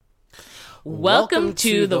Welcome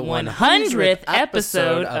to the 100th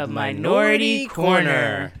episode of Minority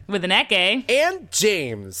Corner. With Aneke and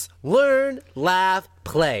James. Learn, laugh,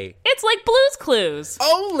 play. It's like Blue's Clues.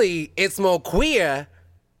 Only it's more queer,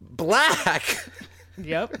 black.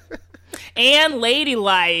 Yep. And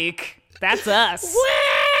ladylike. That's us.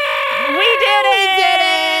 We did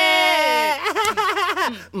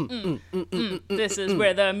it! This is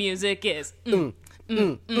where the music is.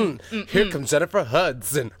 Here comes Jennifer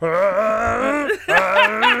Hudson. And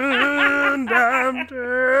I'm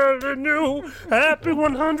telling you, happy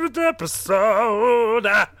 100th episode.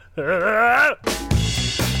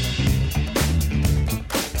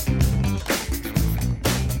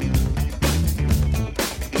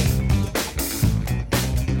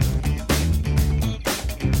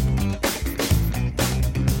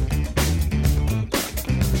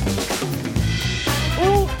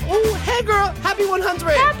 Hey girl, happy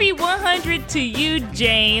 100! Happy 100 to you,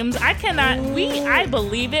 James. I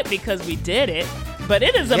believe it because we did it, but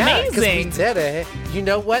it is amazing. We did it. You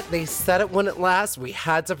know what? They said it wouldn't last. We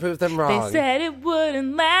had to prove them wrong. They said it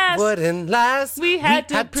wouldn't last. Wouldn't last. We had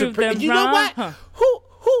to prove them wrong. You know what? Huh.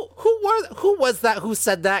 Who was that who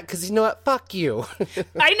said that? Because you know what? Fuck you.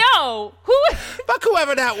 I know. Fuck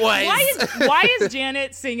whoever that was. Why is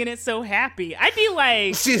Janet singing it so happy? I'd be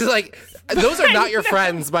like... She's like, those are not your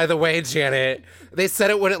friends, by the way, Janet. They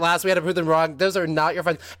said it wouldn't last. We had to prove them wrong. Those are not your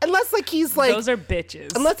friends. Unless, like, he's like... Those are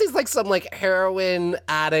bitches. Unless he's, like, some, like, heroin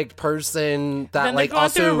addict person that, then like,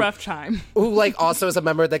 also... through a rough time. Who, like, also is a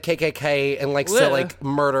member of the KKK and, like, still, like,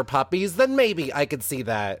 murder puppies. Then maybe I could see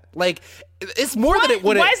that. Like... It's more that it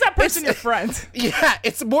wouldn't... Why is that person your friend? Yeah,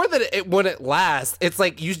 it's more that it wouldn't last. It's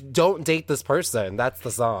like, you don't date this person. That's the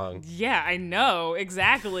song. Yeah, I know.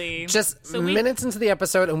 Exactly. Just minutes into the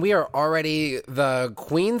episode, and we are already the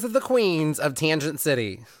queens of Tangent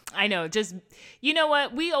City. I know. Just, you know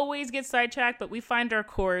what? We always get sidetracked, but we find our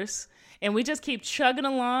course. And we just keep chugging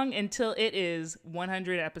along until it is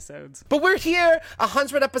 100 episodes. But we're here,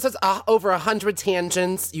 100 episodes, over 100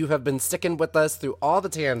 tangents. You have been sticking with us through all the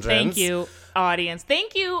tangents. Thank you, audience.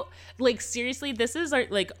 Thank you. Like, seriously, this is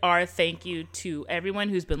our thank you to everyone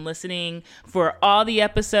who's been listening for all the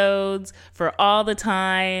episodes, for all the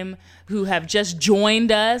time, who have just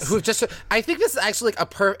joined us. I think this is actually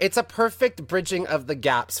like it's a perfect bridging of the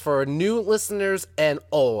gaps for new listeners and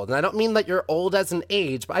old. And I don't mean that you're old as an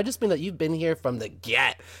age, but I just mean that you've been here from the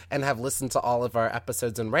get and have listened to all of our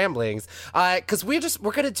episodes and ramblings. Because we're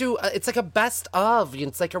going to do, it's like a best of.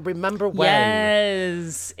 It's like a remember when.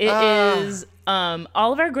 Yes, it is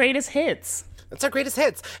all of our greatest hits. It's our greatest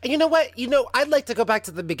hits. And you know what? I'd like to go back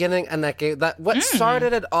to the beginning, Aneke, what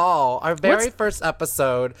started it all, our very first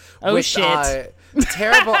episode with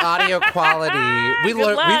terrible audio quality. We've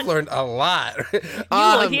learned a lot. You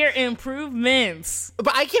will hear improvements.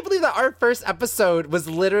 But I can't believe that our first episode was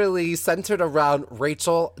literally centered around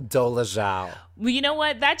Rachel Dolezal. Well, you know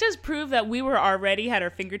what? That just proved that we had our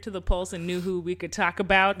finger to the pulse and knew who we could talk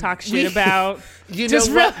shit about. You know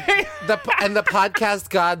what? The podcast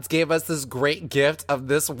gods gave us this great gift of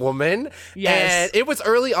this woman. Yes. And it was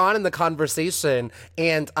early on in the conversation.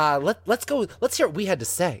 And let's go. Let's hear what we had to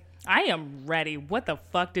say. I am ready. What the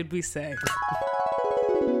fuck did we say?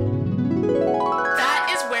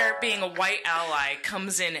 Being a white ally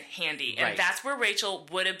comes in handy, and that's where Rachel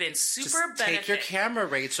would have been super benefit. Take your camera,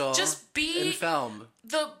 Rachel. Just be in film.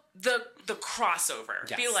 The crossover.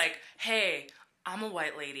 Yes. Be like, hey, I'm a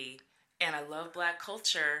white lady, and I love black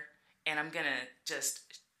culture, and I'm gonna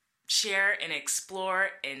just share and explore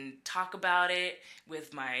and talk about it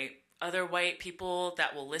with my other white people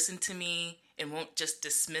that will listen to me and won't just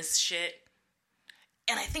dismiss shit.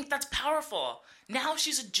 And I think that's powerful. Now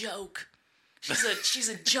she's a joke. She's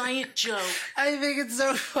a giant joke. I think it's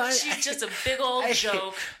so funny. She's just a big old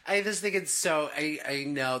joke. I just think it's so... I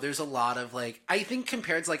know there's a lot of, like... I think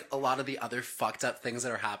compared to, like, a lot of the other fucked up things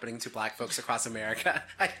that are happening to black folks across America,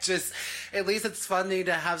 at least it's funny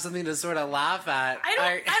to have something to sort of laugh at. I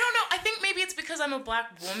don't know. I think maybe it's because I'm a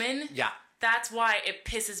black woman. Yeah. That's why it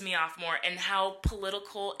pisses me off more, and how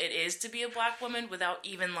political it is to be a black woman without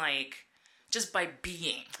even, like, just by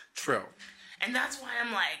being. True. And that's why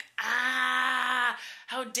I'm like,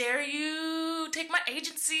 how dare you take my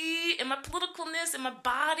agency and my politicalness and my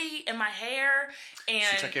body and my hair. And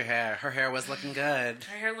she took your hair. Her hair was looking good.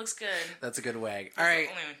 Her hair looks good. That's a good wig. All right.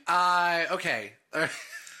 Okay.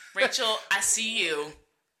 Rachel, I see you.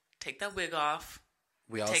 Take that wig off.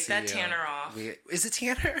 We all take see that you. tanner off. Is it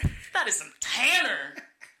tanner? That is some tanner.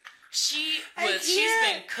 She's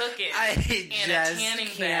been cooking in a tanning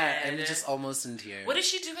bed. I'm just almost in tears. What does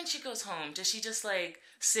she do when she goes home? Does she just like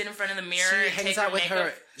sit in front of the mirror? She hangs out with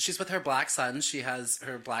she's with her black sons. She has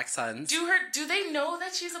her black sons. Do they know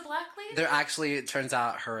that she's a black lady? They're actually, it turns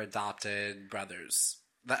out, her adopted brothers.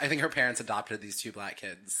 I think her parents adopted these 2 black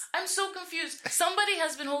kids. I'm so confused. Somebody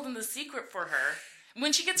has been holding the secret for her.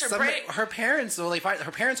 When she gets her braid... Her parents,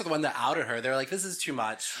 her parents are the one that outed her. They're like, this is too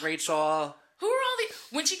much. Rachel... Who are all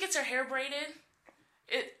the... When she gets her hair braided,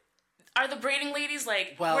 are the braiding ladies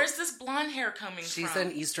like, where's this blonde hair coming from? She's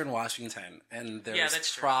in Eastern Washington, and there's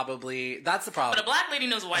that's true. probably... That's the problem. But a black lady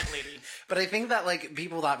knows a white lady. But I think that, like,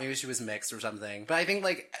 people thought maybe she was mixed or something. But I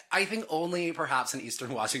think only perhaps in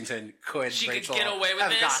Eastern Washington could Rachel get away with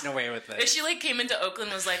have this. Gotten away with this. If she, like, came into Oakland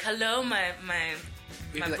and was like, hello, my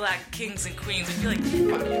black kings and queens, I'd be like,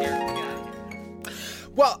 fuck you, yeah.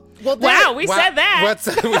 Well, wow, we said that. What's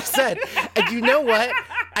we said. And you know what?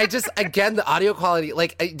 I just, again, the audio quality,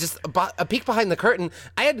 like, a peek behind the curtain,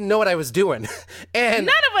 I had to know what I was doing. And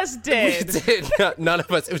none of us did. We did. None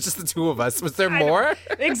of us. It was just the 2 of us. Was there more?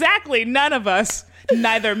 Exactly. None of us.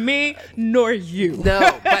 Neither me nor you.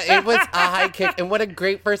 No, but it was a high kick. And what a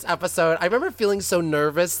great first episode. I remember feeling so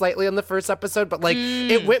nervous slightly on the first episode, but, like,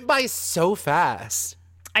 it went by so fast.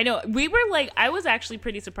 I know. We were like, I was actually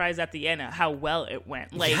pretty surprised at the end at how well it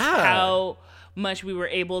went. Like, how much we were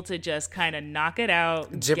able to just kind of knock it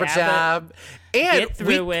out. Jibber jab. And get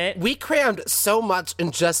through it. We crammed so much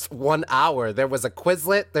in just 1 hour. There was a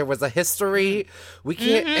Quizlet. There was a history. We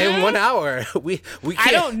can't, in 1 hour. We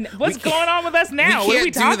can't. What's going on with us now? We what are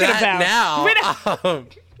we talking about? Now.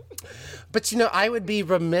 But, I would be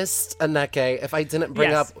remiss, Aneke, if I didn't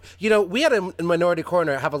bring up... we had a Minority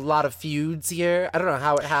Corner have a lot of feuds here. I don't know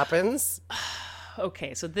how it happens.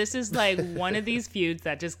 Okay, so this is like one of these feuds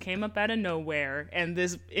that just came up out of nowhere. And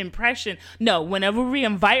this impression... No, whenever we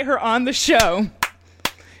invite her on the show,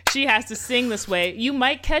 she has to sing this way. You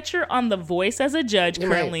might catch her on The Voice as a judge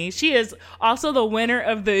currently. Right. She is also the winner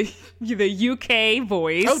of the UK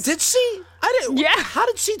Voice. Oh, did she? I didn't. Yeah. How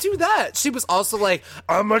did she do that? She was also like,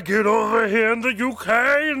 I'm gonna get over here in the UK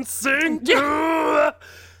and sing too.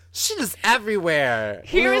 She is everywhere.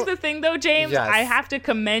 Here's the thing, though, James. Yes. I have to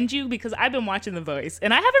commend you because I've been watching The Voice,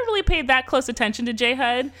 and I haven't really paid that close attention to J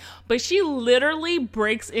Hud, but she literally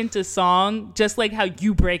breaks into song just like how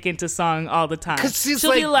you break into song all the time.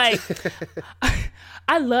 She'll be like,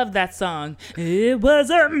 I love that song. It was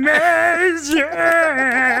amazing.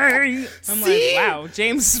 I'm like, wow,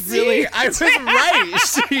 James really... I was right.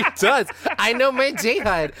 She does. I know my J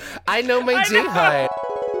Hud.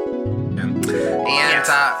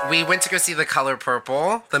 And we went to go see The Color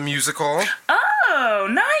Purple, the musical. Oh,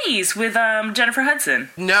 nice. With Jennifer Hudson.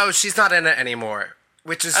 No, she's not in it anymore.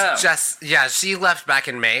 Which is she left back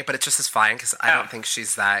in May, but it just is fine because I don't think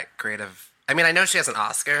she's that great of... I mean, I know she has an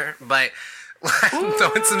Oscar, but... I'm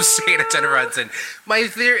throwing some shade at Jennifer Hudson. My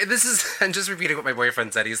theory, I'm just repeating what my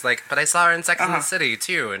boyfriend said. He's like, but I saw her in Sex and the City,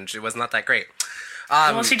 too, and she was not that great.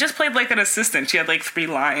 Well, she just played like an assistant. She had like 3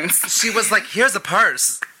 lines. She was like, here's a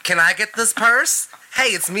purse. Can I get this purse? Hey,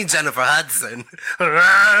 it's me, Jennifer Hudson.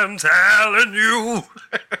 I'm telling you.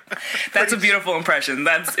 That's a beautiful impression.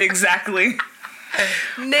 That's exactly...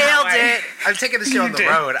 Nailed it. I'm taking the show on the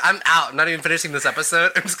road. I'm out. I'm not even finishing this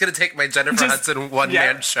episode. I'm just going to take my Jennifer Hudson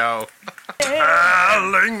one-man show.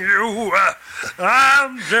 Telling you,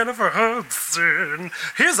 I'm Jennifer Hudson.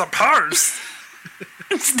 Here's a purse.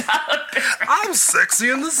 Stop. I'm sexy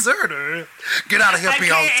and deserter. Get out of here,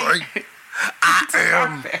 Beyonce. I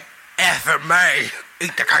am FMA.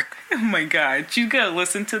 Eat the cake. Oh my God. She's going to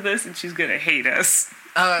listen to this and she's going to hate us.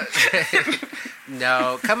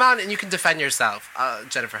 No, come on and you can defend yourself,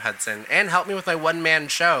 Jennifer Hudson, and help me with my one-man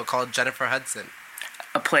show called Jennifer Hudson.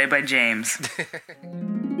 A play by James.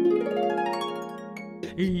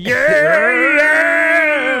 Yeah!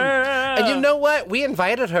 And you know what? We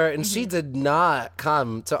invited her, and she did not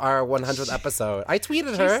come to our 100th episode. I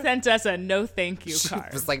tweeted her. She sent us a no thank you card.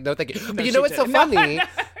 She was like, no thank you. But you know what's so funny?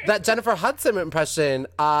 That Jennifer Hudson impression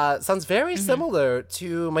sounds very similar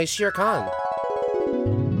to my Shere Khan.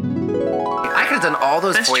 I could have done all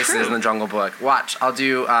those voices in the Jungle Book. Watch, I'll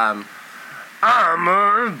do, I'm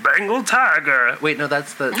a Bengal tiger. Wait, no,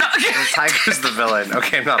 that's the tiger's the villain.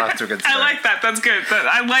 Okay, I'm not off to a good start. I like that. That's good.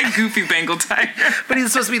 I like goofy Bengal tiger. But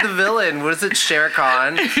he's supposed to be the villain. What is it, Shere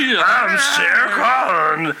Khan? I'm Shere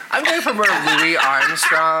Khan. I'm going for more Louis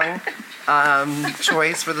Armstrong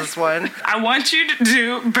choice for this one. I want you to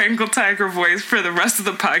do Bengal tiger voice for the rest of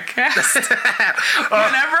the podcast.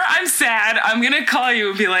 Whenever I'm sad, I'm going to call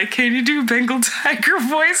you and be like, can you do Bengal tiger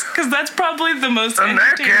voice? Because that's probably the most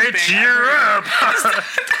entertaining thing cheer up.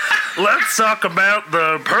 let's talk about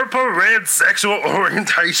the purple-red sexual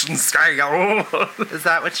orientation scale. Is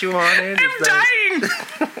that what you wanted? I'm dying.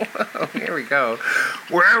 Well, here we go.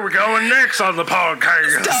 Where are we going next on the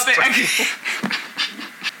podcast? Stop it.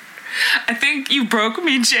 I think you broke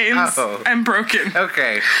me, James. Oh. I'm broken.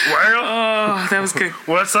 Okay. Well, Oh, that was good.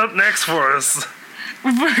 what's up next for us?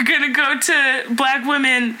 We're gonna go to Black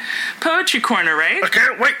Women Poetry Corner, right? I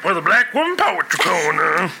can't wait for the Black Woman Poetry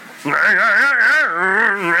Corner.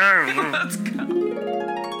 Let's go.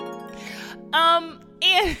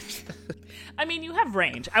 And I mean, you have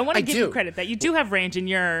range. I want to give you credit that you do have range in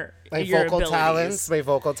your vocal abilities.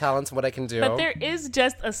 talents, what I can do. But there is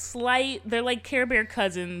just a slight, they're like Care Bear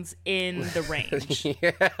cousins in the range.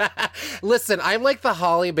 Listen, I'm like the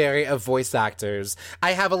Holly Berry of voice actors.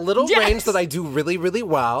 I have a little range that I do really, really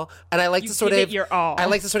well, and I like to sort of your all. I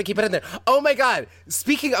like to sort of keep it in there. Oh my God!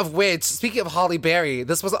 Speaking of Holly Berry,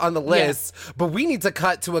 this was on the list, but we need to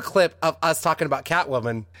cut to a clip of us talking about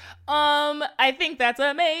Catwoman. I think that's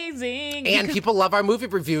amazing. And people love our movie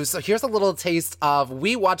reviews, so here's a little taste of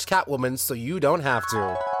we watch Catwoman, so you don't have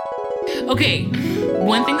to. Okay,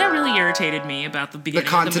 one thing that really irritated me about the beginning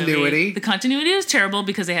of the movie, the continuity was terrible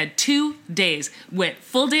because they had 2 days. Went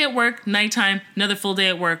full day at work, nighttime, another full day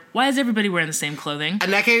at work. Why is everybody wearing the same clothing?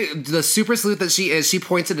 Anneke, the super sleuth that she is, she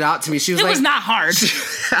pointed it out to me. She was it like... was not hard.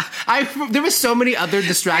 There was so many other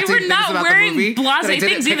distracting they were things not about wearing the movie blase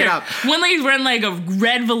things either. One lady's wearing like a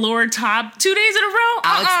red velour top 2 days in a row.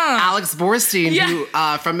 Alex Borstein, who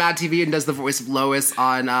from Mad TV and does the voice of Lois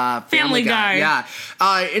on Family Guy. Yeah,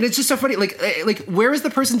 and it's just so funny. Like, where is the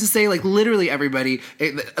person to say, like, literally everybody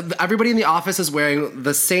in the office is wearing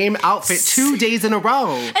the same outfit 2 days in a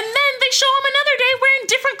row. And then they show them another day wearing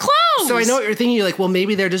different clothes. So I know what you're thinking. You're like, well,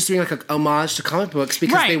 maybe they're just doing like a homage to comic books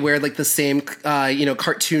because they wear like the same,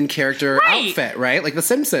 cartoon character outfit, right? Like The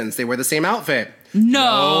Simpsons, they wear the same outfit.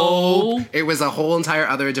 No. It was a whole entire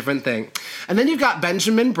other different thing. And then you've got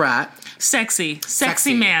Benjamin Bratt. Sexy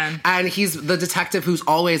man. And he's the detective who's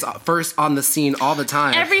always first on the scene all the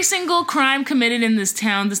time. Every single crime committed in this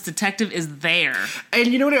town, this detective is there. And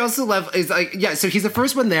you know what I also love is, like, so he's the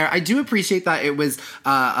first one there. I do appreciate that it was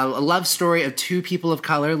a love story of two people of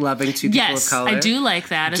color loving two people of color. Yes, I do like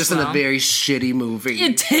that just as well. in a very shitty movie.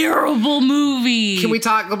 A terrible movie. Can we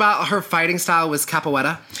talk about her fighting style was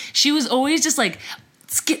capoeira? She was always just like,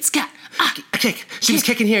 skit, scat. A kick. She was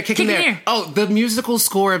kicking here, kicking there. Here. Oh, the musical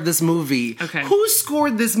score of this movie. Okay. Who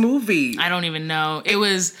scored this movie? I don't even know. It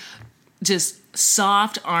was just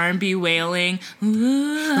soft R&B wailing.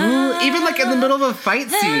 Ooh, even like in the middle of a fight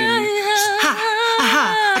scene.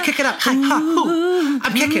 I kick it up. Ha, ha, hoo.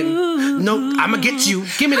 I'm kicking. No, I'ma get you.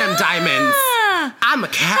 Give me them diamonds. I'm a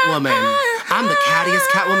Catwoman. I'm the cattiest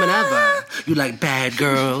Catwoman ever. You like bad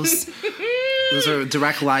girls? Those are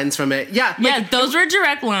direct lines from it. Yeah, those were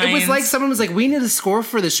direct lines. It was like someone was like, "We need a score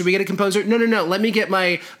for this. Should we get a composer?" No. Let me get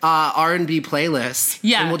my R&B playlist.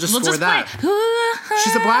 Yeah, and we'll just score that.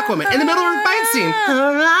 She's a black woman in the middle of a fight scene.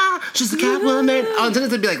 She's a Catwoman. Oh, and then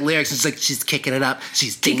it'd be like lyrics. It's like she's kicking it up.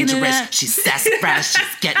 She's dangerous. She's sassafras.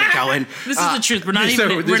 She's getting it going. This is the truth. We're not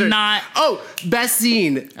even. We're not. Oh, best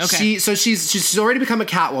scene. Okay. So she's already become a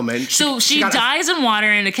Catwoman. So she dies in water,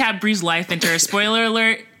 and a cat breathes life into her. Spoiler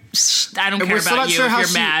alert. I don't care about you if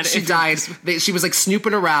you're mad. She died. She was like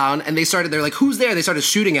snooping around, and they're like, "Who's there?" They started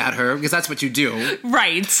shooting at her because that's what you do,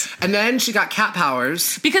 right? And then she got cat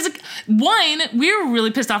powers because we were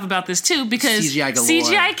really pissed off about this too because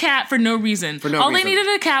CGI cat for no reason. All they needed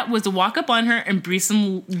a cat was to walk up on her and breathe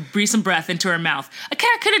some breath into her mouth. A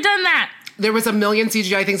cat could have done that. There was a million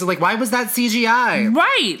CGI things. Like, why was that CGI?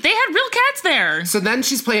 Right, they had real cats there. So then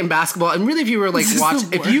she's playing basketball, and really, if you were like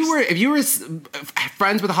if you were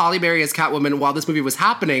friends with Holly Berry as Catwoman while this movie was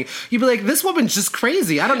happening, you'd be like, this woman's just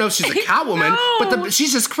crazy. I don't know if she's a Catwoman, but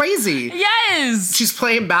she's just crazy. Yes, she's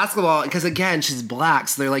playing basketball because again, she's black,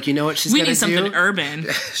 so they're like, you know what she's gonna do? We need something urban.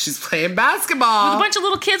 She's playing basketball with a bunch of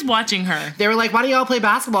little kids watching her. They were like, why don't y'all play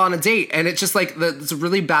basketball on a date? And it's just like it's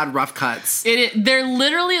really bad rough cuts. They're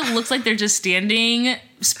literally, it looks like they're just standing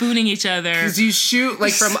spooning each other because you shoot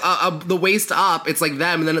like from the waist up, it's like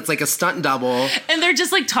them, and then it's like a stunt double, and they're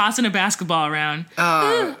just like tossing a basketball around.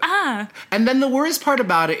 And then the worst part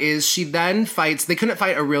about it is she then fights. They couldn't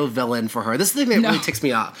fight a real villain for her. This is the thing that really ticks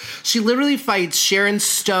me off. She literally fights Sharon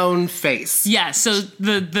Stone face. Yeah, so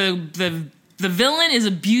the villain is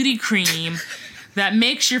a beauty cream that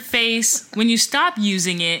makes your face, when you stop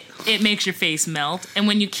using it, it makes your face melt. And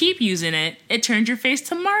when you keep using it, it turns your face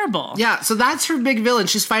to marble. Yeah, so that's her big villain.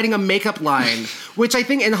 She's fighting a makeup line, which I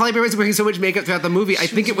think, and Halle Berry was wearing so much makeup throughout the movie, I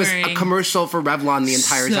think it was a commercial for Revlon the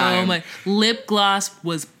entire time. So much. Lip gloss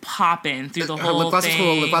was popping through the whole thing. Her lip gloss thing. was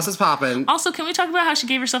cool. Lip gloss was popping. Also, can we talk about how she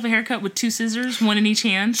gave herself a haircut with 2 scissors, one in each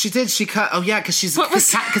hand? She did. She cut. Oh, yeah, because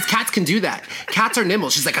cats can do that. Cats are nimble.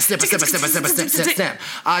 She's like a snip, a snip, a snip, a snip, a snip, snip,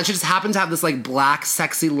 snip. She just happened to have this like black,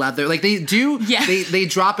 sexy leather. Like they do. Yeah. They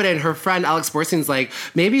drop it in. Her friend Alex Borstein's like,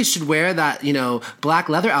 maybe you should wear that, black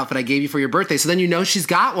leather outfit I gave you for your birthday. So then she's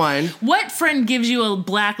got one. What friend gives you a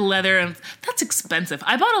black leather? That's expensive.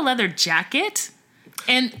 I bought a leather jacket.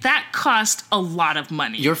 And that cost a lot of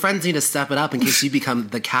money. Your friends need to step it up in case you become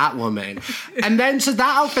the Catwoman. And then, so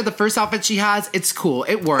that outfit, the first outfit she has, it's cool.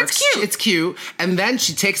 It works. It's cute. And then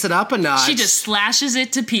she takes it up a notch. She just slashes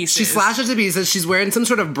it to pieces. She slashes it to pieces. She's wearing some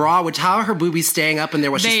sort of bra, which how are her boobies staying up in there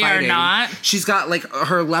while she's fighting? They are not. She's got, like,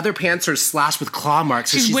 her leather pants are slashed with claw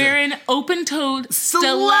marks. So she's wearing open-toed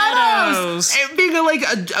stilettos. Being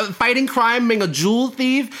a fighting crime, being a jewel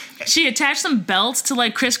thief. She attached some belts to,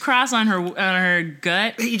 like, crisscross on her gut.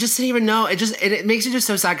 You just didn't even know. It makes you just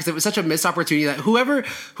so sad because it was such a missed opportunity that whoever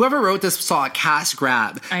wrote this saw a cash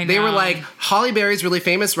grab. I know. They were like, Halle Berry's really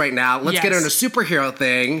famous right now. Let's get her in a superhero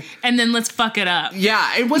thing. And then let's fuck it up.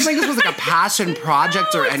 Yeah, it wasn't like this was like a passion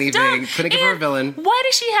project or anything. Dumb. Couldn't give her a villain. Why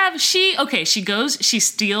does she have, she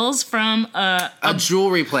steals from a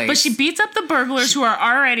jewelry place. But she beats up the burglars who are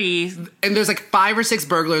already. And there's like 5 or 6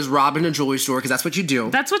 burglars robbing a jewelry store because that's what you do.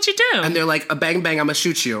 That's what you do. And they're like, a bang bang, I'm gonna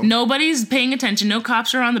shoot you. Nobody's paying attention. No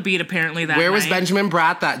cops are on the beat apparently that Where night. was Benjamin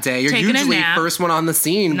Bratt that day? You're Taking usually a nap. first one on the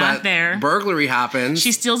scene, Not but there. Burglary happens.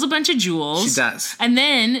 She steals a bunch of jewels. She does. And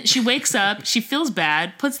then she wakes up, she feels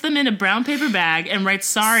bad, puts them in a brown paper bag and writes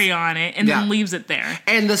sorry on it and then leaves it there.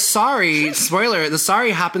 And the sorry, spoiler, the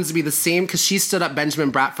sorry happens to be the same because she stood up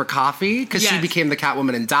Benjamin Bratt for coffee because she became the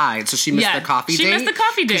Catwoman and died. So she missed the coffee date. She missed the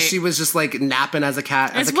coffee date. She was just like napping as a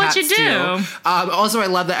cat. It's what you do. Also, I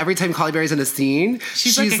love that every time Halle Berry's in a scene,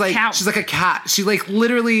 she's like a cat. She like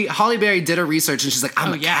literally, Halle Berry did her research and she's like,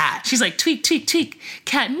 I'm a cat. She's like, tweak, tweak, tweak,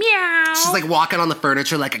 cat meow. She's like walking on the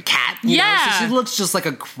furniture like a cat. You know? So she looks just like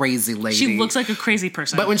a crazy lady. She looks like a crazy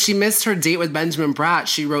person. But when she missed her date with Benjamin Bratt,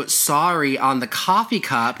 she wrote sorry on the coffee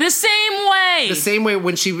cup. The same way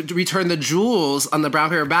when she returned the jewels on the brown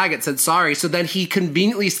paper bag, it said sorry. So then he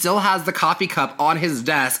conveniently still has the coffee cup on his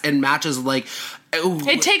desk and matches like... Ooh.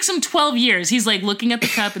 It takes him 12 years. He's like looking at the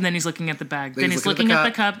cup and then he's looking at the bag. Then he's looking at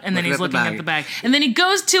the cup and then he's looking at the bag. And then he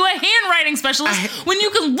goes to a handwriting specialist when you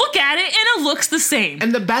can look at it and it looks the same.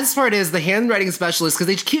 And the best part is the handwriting specialist, because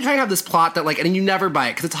they keep trying to have this plot that and you never buy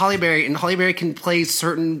it because it's Halle Berry and Halle Berry can play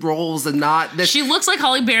certain roles and not this. She looks like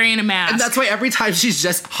Halle Berry in a mask. And that's why every time she's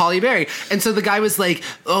just Halle Berry. And so the guy was like,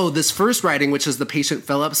 oh, this first writing, which is the Patient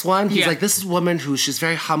Phillips one, he's like, this is a woman who she's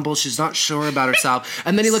very humble. She's not sure about herself.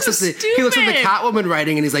 And then he looks at the Catwoman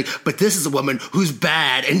writing and he's like, but this is a woman who's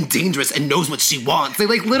bad and dangerous and knows what she wants. They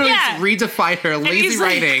like literally redefine her lazy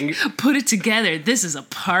writing. Like, put it together. This is a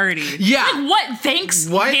party. Yeah. Like, what? Thanks,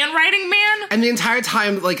 handwriting man? And the entire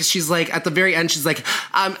time, like, she's like, at the very end, she's like,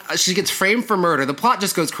 she gets framed for murder. The plot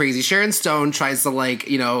just goes crazy. Sharon Stone tries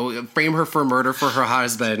to, frame her for murder for her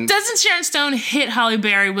husband. Doesn't Sharon Stone hit Halle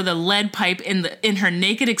Berry with a lead pipe in her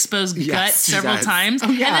naked exposed gut several times? Oh,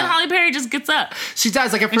 yeah. And then Halle Berry just gets up. She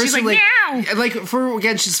does. Like, at first, she's like, meow! Like,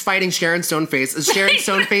 again, she's fighting Sharon Stoneface. Is Sharon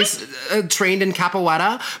Stoneface trained in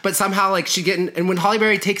capoeira? But somehow, like, and when Halle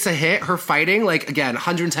Berry takes a hit, her fighting, like, again,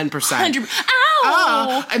 110%.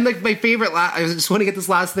 Ow! And, like, my favorite, I just want to get this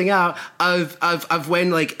last thing out, of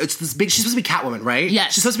when, like, it's this big, she's supposed to be Catwoman, right?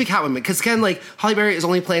 Yes. She's supposed to be Catwoman. Because, again, like, Halle Berry is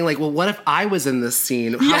only playing, like, well, what if I was in this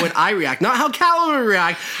scene? How would I react? Not how Catwoman would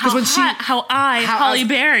react. Halle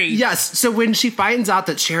Berry. Yes. So when she finds out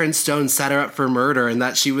that Sharon Stone set her up for murder and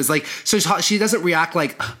that she was, like, so she doesn't react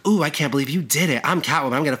like, ooh, I can't believe you did it. I'm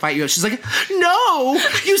Catwoman. I'm going to fight you. She's like, no,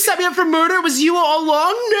 you set me up for murder. It was you all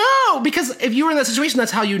along. No. Because if you were in that situation,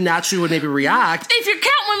 that's how you naturally would maybe react. If you're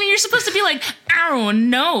Catwoman, you're supposed to be like, oh,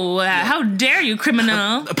 no. How dare you,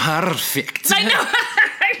 criminal? Perfect. I know.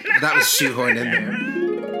 That was shoehorned in there.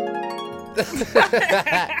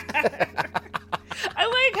 I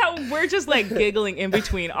like how we're just like giggling in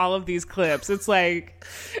between all of these clips. It's like,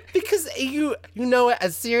 because you know,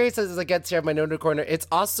 as serious as it gets here at my Nona Corner, it's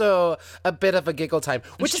also a bit of a giggle time,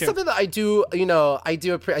 which is something that I do. I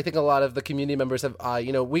think a lot of the community members have.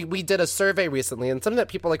 We did a survey recently, and something that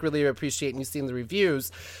people like really appreciate, and you see in the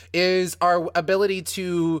reviews, is our ability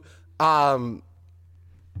to. No,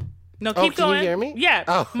 keep going. Can you hear me? Yeah.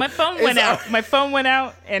 Oh. My phone went out. My phone went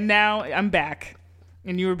out, and now I'm back.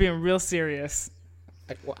 And you were being real serious.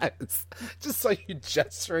 I was. Just saw you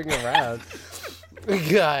gesturing around.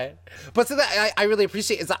 God. But so that I really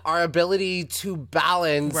appreciate is that our ability to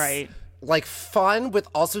balance like fun with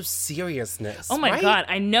also seriousness. Oh my God,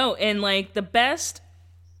 I know. And like the best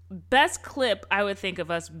clip I would think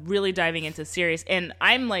of us really diving into serious, and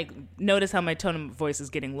I'm like, notice how my tone of voice is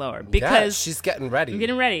getting lower because she's getting ready. I'm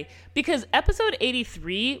getting ready because episode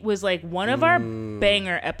 83 was like one of our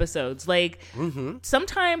banger episodes. Like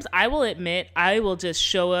sometimes I will admit I will just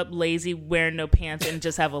show up lazy, wearing no pants, and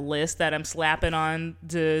just have a list that I'm slapping on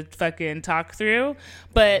to fucking talk through.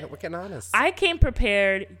 But we're getting honest. I came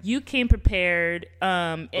prepared. You came prepared.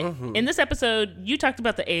 In this episode, you talked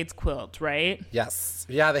about the AIDS quilt, right? Yes.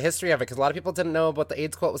 Yeah, the history of it, because a lot of people didn't know what the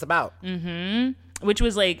AIDS quilt was about. Which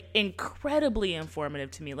was like incredibly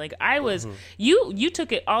informative to me. Like I was, you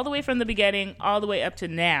took it all the way from the beginning, all the way up to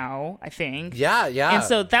now, I think. Yeah. And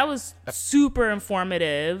so that was super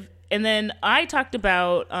informative. And then I talked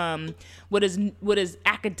about what is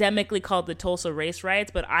academically called the Tulsa Race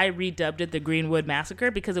Riots, but I redubbed it the Greenwood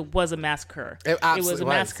Massacre because it was a massacre. It was a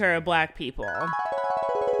massacre of black people.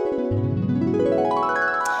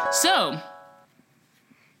 So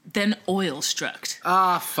then oil struck.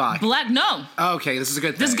 Ah, fuck. No. Oh, okay, this is a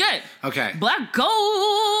good thing. This is good. Okay. Black gold.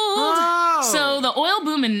 Oh. So the oil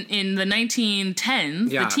boom in the 1910s,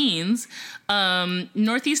 the teens,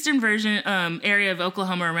 northeastern area of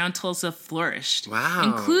Oklahoma around Tulsa flourished. Wow.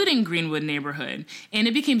 Including Greenwood neighborhood. And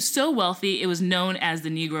it became so wealthy, it was known as the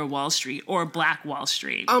Negro Wall Street or Black Wall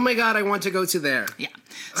Street. Oh my God, I want to go to there. Yeah.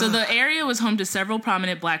 So the area was home to several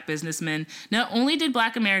prominent black businessmen. Not only did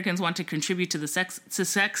black Americans want to contribute to the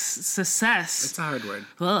success. It's a hard word.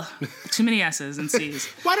 Ugh, too many S's and C's.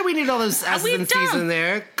 Why do we need all those S's and C's in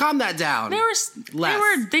there? Calm that down.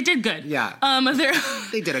 They did good. Yeah.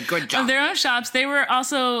 They did a good job. Of their own shops. There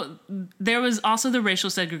was also the racial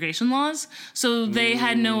segregation laws. So they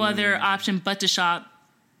had no other option but to shop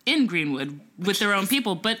in Greenwood with their own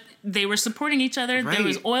people, but they were supporting each other. Right. There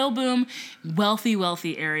was oil boom,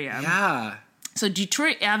 wealthy area. Yeah. So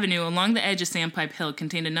Detroit Avenue along the edge of Sandpipe Hill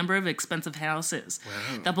contained a number of expensive houses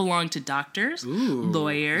that belonged to doctors,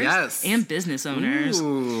 lawyers, and business owners.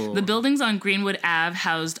 Ooh. The buildings on Greenwood Ave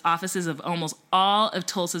housed offices of almost all of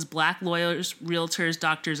Tulsa's black lawyers, realtors,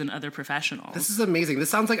 doctors, and other professionals. This is amazing. This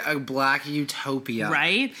sounds like a black utopia.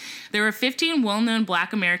 Right? There were 15 well-known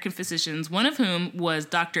black American physicians, one of whom was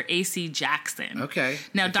Dr. A.C. Jackson. Okay.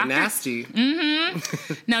 Now, nasty.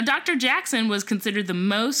 Now, Dr. Jackson was considered the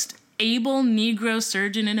most able Negro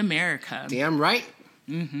surgeon in America. Damn right.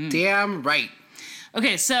 Damn right.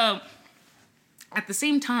 Okay, so at the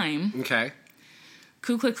same time,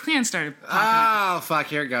 Ku Klux Klan started popping up. Oh, fuck,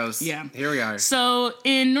 here it goes. Yeah. Here we are. So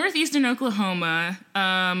in northeastern Oklahoma,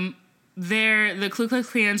 the Ku Klux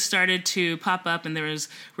Klan started to pop up and there was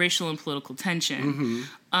racial and political tension.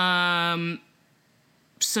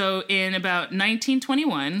 So in about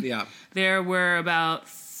 1921, there were about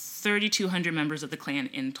 3,200 members of the Klan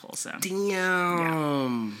in Tulsa. Damn.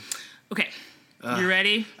 Yeah. Okay. You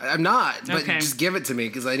ready? I'm not, but just give it to me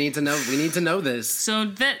because I need to know. We need to know this.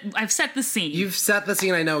 So I've set the scene. You've set the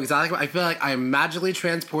scene. I know exactly. I feel like I'm magically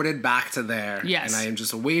transported back to there. Yes. And I am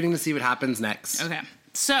just waiting to see what happens next. Okay.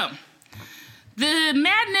 So the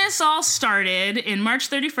madness all started in March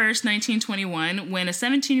 31st, 1921, when a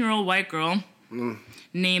 17-year-old white girl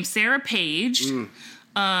named Sarah Page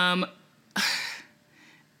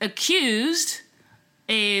accused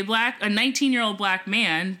a 19-year-old black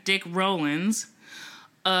man, Dick Rowlands,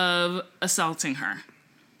 of assaulting her.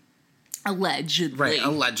 Allegedly. Right,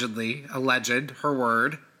 allegedly. Alleged. Her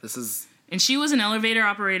word. And she was an elevator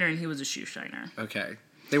operator and he was a shoe shiner. Okay.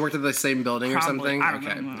 They worked at the same building or something? I don't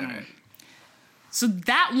know. All right. So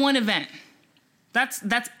that one event, that's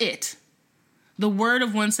it. The word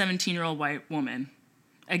of one 17-year-old white woman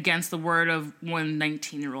against the word of one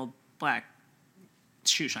 19-year-old black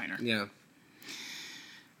shoe shiner. Yeah.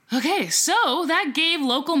 Okay, so that gave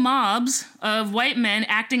local mobs of white men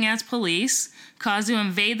acting as police cause to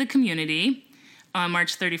invade the community on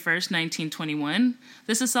March 31st, 1921.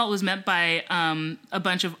 This assault was met by a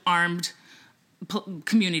bunch of armed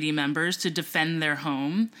community members to defend their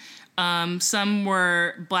home. Some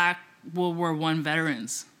were black World War I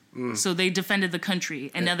veterans. So they defended the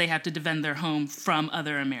country, and now they have to defend their home from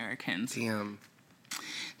other Americans. Damn.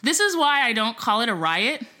 This is why I don't call it a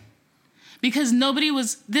riot, because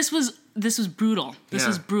this was brutal. This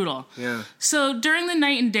was brutal. Yeah. So during the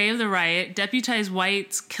night and day of the riot, deputized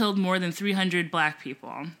whites killed more than 300 black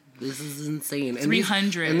people. This is insane.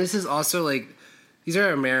 300. And this is also these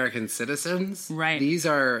are American citizens. Right. These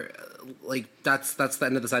are that's the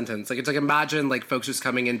end of the sentence. It's imagine folks just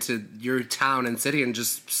coming into your town and city and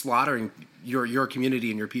just slaughtering your community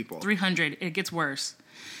and your people. 300. It gets worse.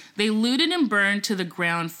 They looted and burned to the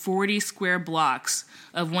ground 40 square blocks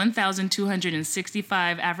of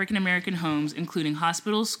 1,265 African-American homes, including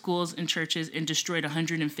hospitals, schools, and churches, and destroyed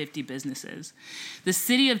 150 businesses. The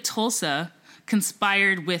city of Tulsa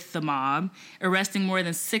conspired with the mob, arresting more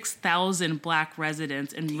than 6,000 black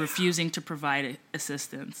residents and refusing to provide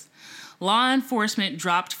assistance. Law enforcement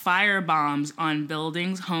dropped firebombs on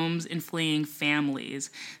buildings, homes, and fleeing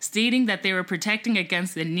families, stating that they were protecting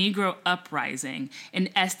against the Negro uprising,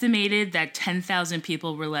 and estimated that 10,000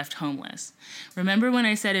 people were left homeless. Remember when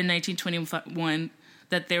I said in 1921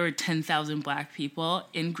 that there were 10,000 black people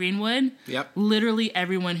in Greenwood? Yep. Literally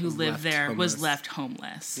everyone who lived there was left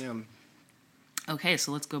homeless. Yeah. Okay,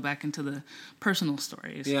 so let's go back into the personal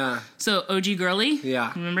stories. Yeah. So OG Gurley?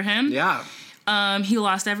 Yeah. Remember him? Yeah. He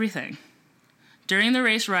lost everything. During the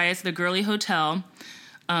race riots, the Gurley Hotel,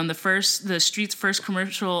 the street's first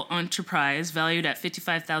commercial enterprise, valued at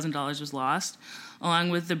 $55,000, was lost, along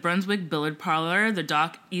with the Brunswick Billiard Parlor, the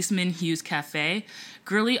Doc Eastman Hughes Cafe.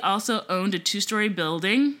 Gurley also owned a 2-story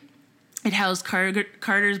building. It housed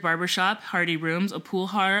Carter's Barbershop, Hardy Rooms, a pool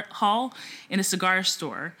hall, and a cigar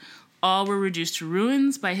store. All were reduced to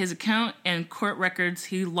ruins. By his account and court records,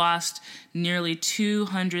 he lost nearly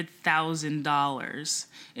 $200,000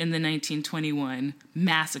 in the 1921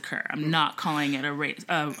 massacre. I'm not calling it a riot.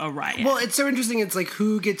 Well, it's so interesting. It's like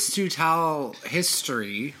who gets to tell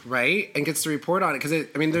history, right, and gets to report on it.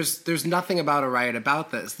 Because there's nothing about a riot about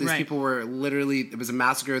this. These people were literally, it was a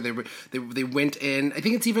massacre. They went in. I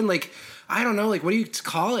think it's even like, I don't know, like, what do you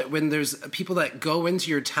call it when there's people that go into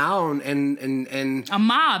your town and a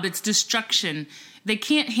mob? It's destruction. They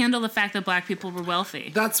can't handle the fact that black people were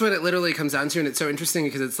wealthy. That's what it literally comes down to, and it's so interesting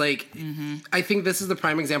because it's like, I think this is the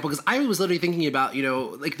prime example, because I was literally thinking about,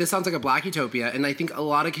 like, this sounds like a black utopia, and I think a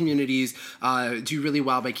lot of communities do really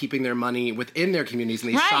well by keeping their money within their communities,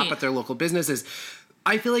 and they shop at their local businesses.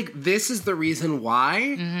 I feel like this is the reason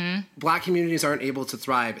why black communities aren't able to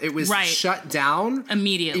thrive. It was shut down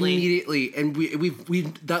immediately, and we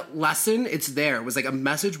that lesson, it's there. It was like a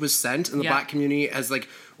message was sent in the black community as like,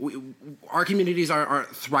 our communities aren't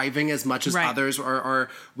thriving as much as others, or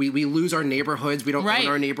we lose our neighborhoods. We don't own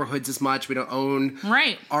our neighborhoods as much. We don't own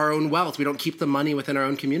our own wealth. We don't keep the money within our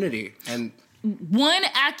own community. And one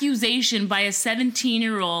accusation by a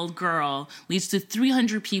 17-year-old girl leads to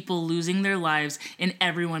 300 people losing their lives and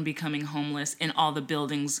everyone becoming homeless in all the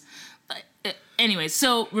buildings. Anyway,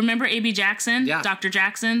 so remember A.B. Jackson? Yeah. Dr.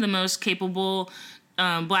 Jackson, the most capable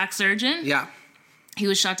black surgeon? Yeah. He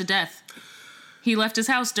was shot to death. He left his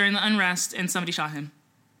house during the unrest and somebody shot him.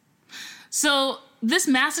 So this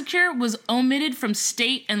massacre was omitted from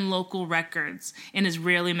state and local records and is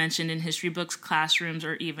rarely mentioned in history books, classrooms,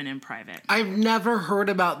 or even in private. I've never heard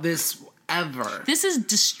about this ever. This is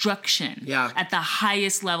destruction at the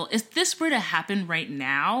highest level. If this were to happen right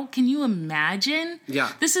now, can you imagine?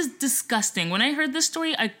 Yeah. This is disgusting. When I heard this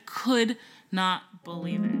story, I could not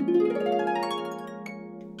believe it.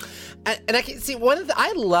 And I can see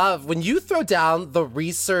I love when you throw down the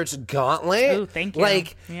research gauntlet. Oh, thank you.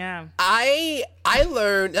 Like, I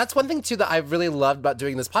learned, that's one thing too that I really loved about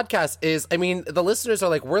doing this podcast is, the listeners are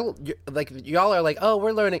like, y'all are like, oh,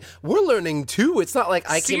 we're learning too. It's not like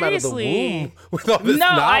I came out of the womb with all this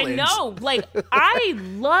knowledge. I know. Like, I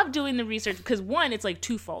love doing the research because one, it's like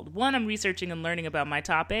twofold. One, I'm researching and learning about my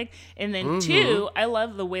topic. And then two, I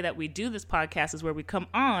love the way that we do this podcast is where we come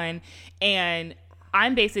on and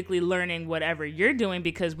I'm basically learning whatever you're doing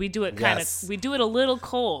because we do it we do it a little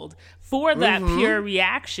cold for that pure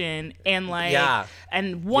reaction. And I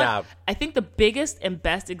think the biggest and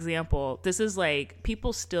best example, this is like,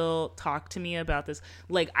 people still talk to me about this.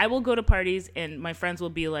 Like, I will go to parties and my friends will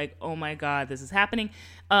be like, oh my God, this is happening.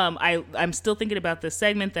 I'm still thinking about the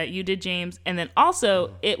segment that you did, James. And then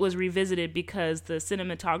also it was revisited because the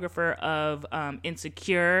cinematographer of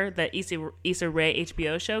Insecure, that Issa Rae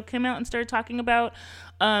HBO show, came out and started talking about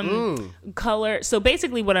color. So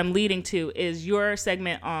basically what I'm leading to is your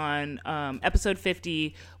segment on episode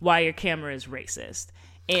 50, Why Your Camera is Racist.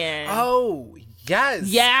 And oh, yes.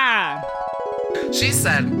 Yeah. She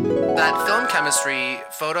said that film chemistry,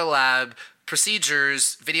 photo lab,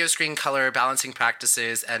 procedures, video screen color balancing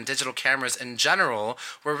practices, and digital cameras in general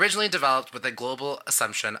were originally developed with a global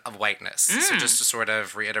assumption of whiteness. So just to sort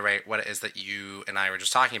of reiterate what it is that you and I were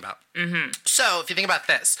just talking about. So if you think about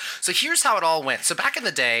this, so here's how it all went. So back in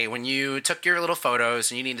the day when you took your little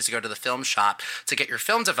photos and you needed to go to the film shop to get your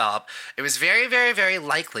film developed, it was very, very, very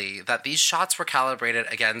likely that these shots were calibrated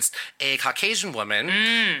against a Caucasian woman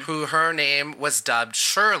who her name was dubbed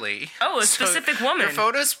Shirley. Oh, a specific woman. Her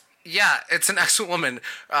photos... Yeah, it's an actual woman.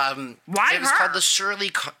 Why it was her? called the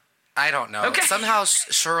Shirley... I don't know. Okay. Somehow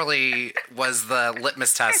Shirley was the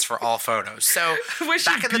litmus test for all photos. So was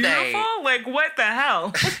back she in the day, like what the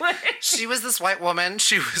hell? She was this white woman.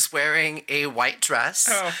 She was wearing a white dress,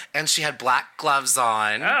 and she had black gloves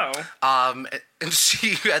on. And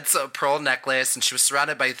she had a pearl necklace, and she was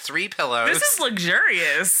surrounded by 3 pillows. This is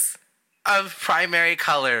luxurious. Of primary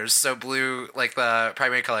colors, so blue, like the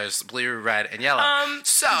primary colors, blue, red, and yellow.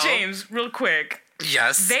 James, real quick.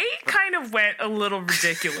 Yes. They kind of went a little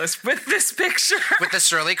ridiculous with this picture. With the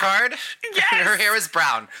Shirley card? Yes. Her hair was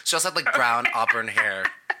brown. She also had like brown auburn hair.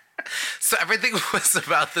 So everything was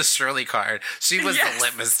about the Shirley card. She was the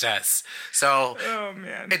litmus test. So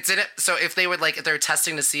it didn't. So if they would if they're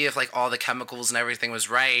testing to see if like all the chemicals and everything was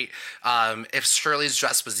right, if Shirley's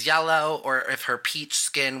dress was yellow or if her peach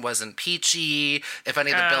skin wasn't peachy, if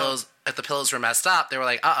any of the pillows were messed up, they were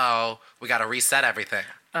like, we got to reset everything.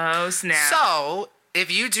 Oh snap! So if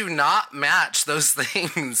you do not match those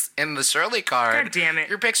things in the Shirley card, God damn it,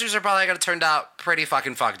 your pictures are probably going to turn out pretty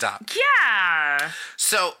fucking fucked up. Yeah.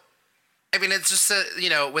 So. I mean, it's just,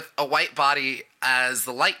 with a white body as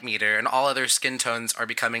the light meter and all other skin tones are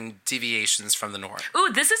becoming deviations from the norm.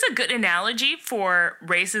 Ooh, this is a good analogy for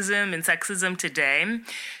racism and sexism today.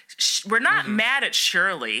 We're not mad at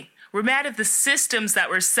Shirley. We're mad at the systems that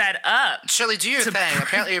were set up. Shirley, do your thing.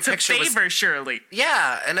 Apparently your picture was... To favor Shirley.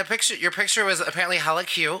 Yeah, and your picture was apparently hella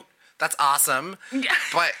cute. That's awesome. Yeah.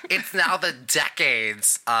 But it's now the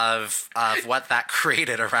decades of what that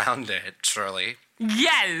created around it, Shirley.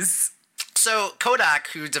 Yes. So Kodak,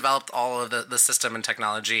 who developed all of the system and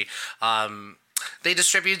technology, they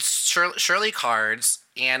distribute Shirley cards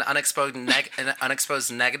and unexposed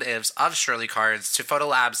negatives of Shirley cards to photo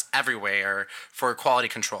labs everywhere for quality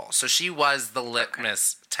control. So she was the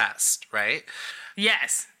litmus test, right?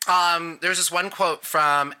 Yes. There's this one quote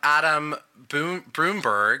from Adam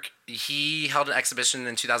Broomberg. He held an exhibition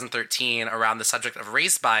in 2013 around the subject of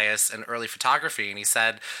race bias in early photography, and he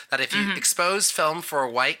said that if you expose film for a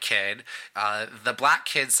white kid, the black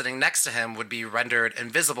kid sitting next to him would be rendered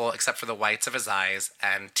invisible except for the whites of his eyes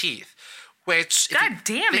and teeth. Which, God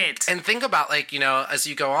damn it! And think about, as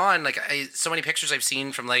you go on, so many pictures I've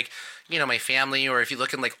seen from, my family, or if you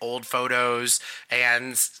look in, old photos,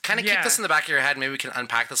 and kind of keep this in the back of your head. Maybe we can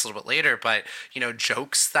unpack this a little bit later, but,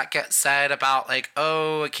 jokes that get said about,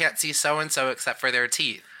 I can't see so-and-so except for their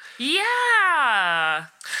teeth. Yeah.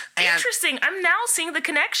 Interesting. I'm now seeing the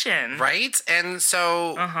connection. Right? And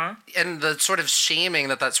so, and the sort of shaming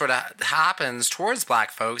that sort of happens towards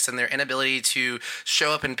black folks and their inability to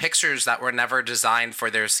show up in pictures that were never designed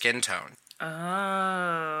for their skin tone.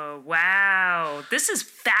 Oh, wow. This is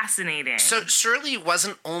fascinating. So Shirley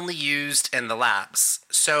wasn't only used in the labs.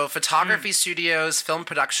 So photography studios, film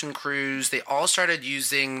production crews, they all started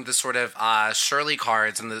using the sort of Shirley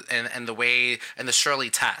cards and the Shirley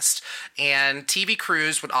test. And TV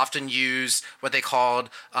crews would often use what they called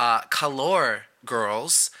color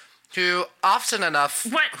girls, who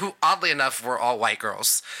oddly enough were all white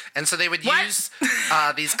girls, and so they would use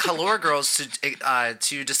these color girls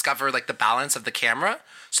to discover the balance of the camera.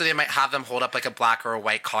 So they might have them hold up a black or a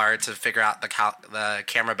white card to figure out the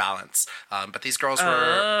camera balance. But these girls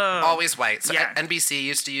were always white. So NBC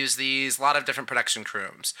used to use these. A lot of different production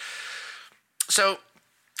crews. So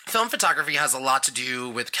film photography has a lot to do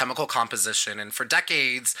with chemical composition, and for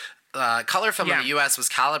decades, color film in the U.S. was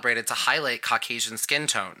calibrated to highlight Caucasian skin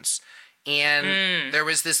tones. And there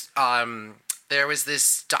was this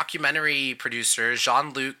documentary producer,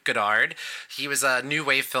 Jean-Luc Godard. He was a new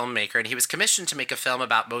wave filmmaker, and he was commissioned to make a film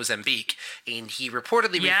about Mozambique. And he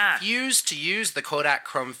reportedly refused to use the Kodak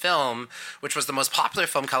Chrome film, which was the most popular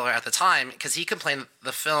film color at the time, because he complained that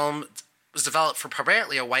the film was developed for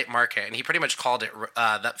primarily a white market, and he pretty much called it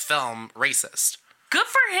that film racist. Good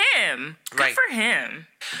for him. Good for him.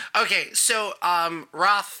 Okay, so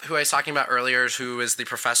Roth, who I was talking about earlier, who is the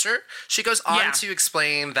professor, she goes on to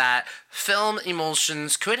explain that film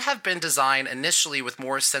emulsions could have been designed initially with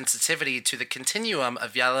more sensitivity to the continuum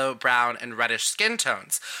of yellow, brown, and reddish skin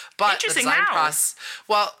tones. But interesting. The design How? process,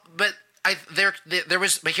 but there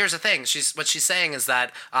was. But here's the thing. What she's saying is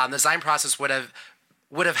that the design process would have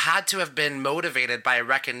had to have been motivated by a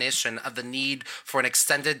recognition of the need for an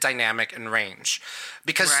extended dynamic and range.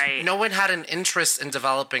 Because no one had an interest in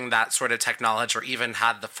developing that sort of technology or even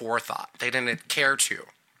had the forethought. They didn't care to,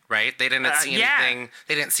 right? They didn't see anything.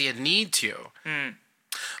 They didn't see a need to.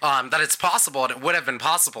 That it's possible, and it would have been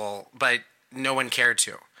possible, but no one cared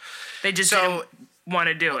to. They just didn't want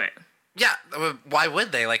to do it. Yeah, why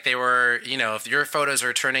would they? Like, they were, if your photos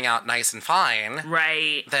are turning out nice and fine,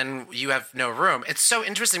 right, then you have no room. It's so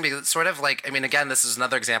interesting because it's sort of like, again, this is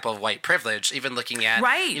another example of white privilege, even looking at,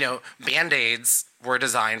 right. Band-Aids were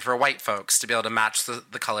designed for white folks to be able to match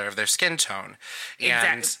the color of their skin tone.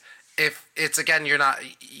 And exactly. If it's, again,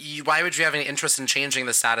 why would you have any interest in changing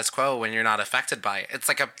the status quo when you're not affected by it? It's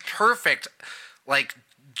like a perfect, like,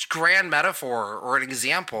 grand metaphor or an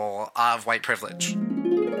example of white privilege.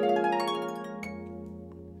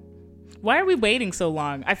 Why are we waiting so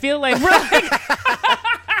long? I feel like we're like...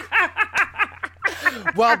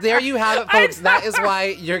 Well, there you have it, folks. That is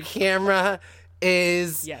why your camera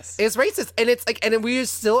is racist. And it's like, and we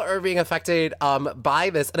still are being affected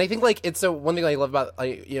by this. And I think, like, it's so one thing I love about,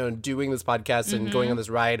 doing this podcast and going on this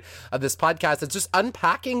ride of this podcast, it's just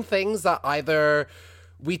unpacking things that either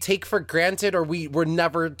we take for granted or we were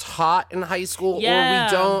never taught in high school,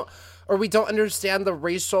 or we don't understand the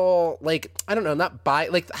racial, like, I don't know,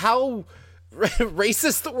 how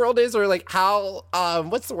racist the world is, or like how,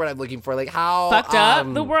 what's the word I'm looking for? Like how fucked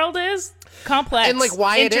up the world is, complex, and like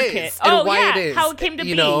why intricate. It is, and why it is, how it came to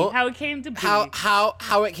be, how it came to be, how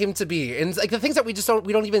it came to be, and like the things that we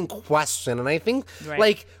don't even question. And I think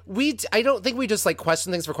I don't think we just like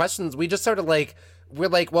question things for questions. We just sort of like. We're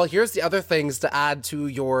like, well, here's the other things to add to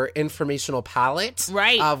your informational palette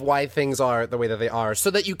of why things are the way that they are, so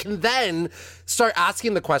that you can then start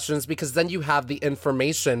asking the questions, because then you have the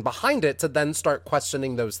information behind it to then start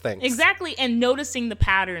questioning those things. Exactly, and noticing the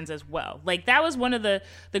patterns as well. Like, that was one of the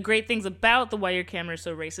great things about the Why Your Camera Is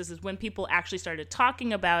So Racist, is when people actually started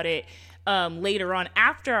talking about it later on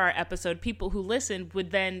after our episode, people who listened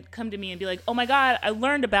would then come to me and be like, oh my God, I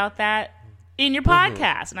learned about that in your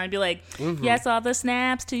podcast. And I'd be like, yes, all the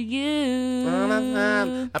snaps to you.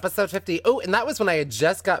 Episode 50. Oh, and that was when I had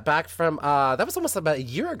just got back from, that was almost about a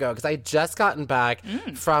year ago, because I had just gotten back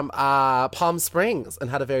from Palm Springs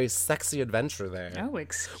and had a very sexy adventure there. Oh,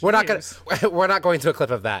 excuse. We're not going to a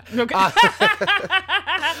clip of that. Okay.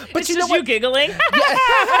 But it's just you giggling.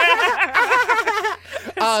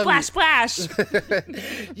 Splash, splash.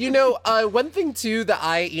 One thing too that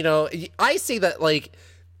I say that, like,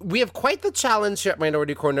 we have quite the challenge here at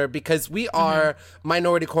Minority Corner, because we are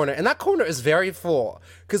Minority Corner, and that corner is very full,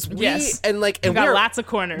 because we got lots of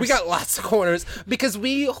corners. We got lots of corners because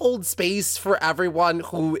we hold space for everyone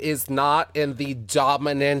who is not in the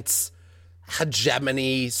dominant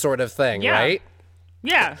hegemony sort of thing, right?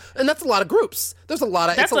 Yeah, and that's a lot of groups. There's a lot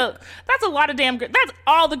of that's a lot of damn groups. That's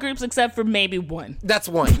all the groups except for maybe one. That's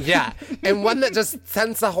one, yeah, and one that just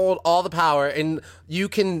tends to hold all the power. And you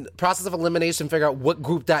can, process of elimination, figure out what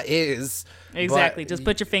group that is. Exactly. Just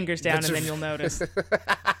put your fingers down, and then you'll notice.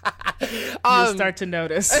 You'll start to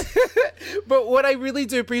notice. But what I really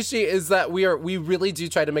do appreciate is that we really do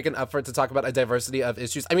try to make an effort to talk about a diversity of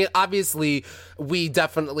issues. I mean, obviously, we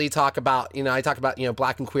definitely talk about, I talk about,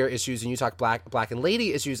 Black and queer issues, and you talk Black and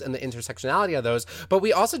lady issues and the intersectionality of those. But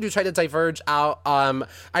we also do try to diverge out. I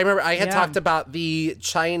remember I had talked about the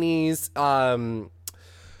Chinese...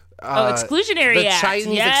 Exclusionary Act. The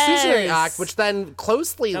Chinese Exclusionary Act, which then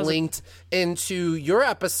closely linked into your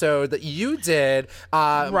episode that you did,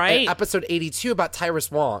 episode 82, about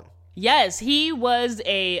Tyrus Wong. Yes, he was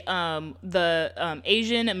the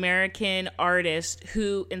Asian American artist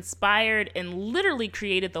who inspired and literally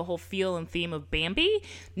created the whole feel and theme of Bambi.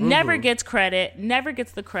 Never gets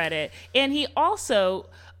the credit. And he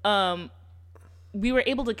also... we were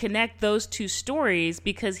able to connect those two stories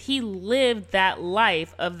because he lived that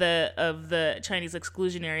life of the Chinese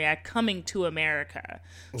Exclusionary Act coming to America.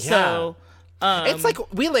 Yeah. So it's like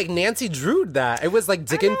we Nancy Drew'd that. It was like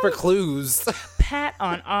digging for clues. Pat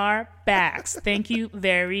on our backs. Thank you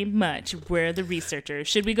very much. We're the researchers.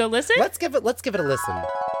 Should we go listen? Let's give it a listen.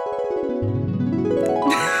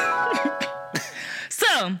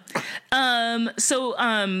 So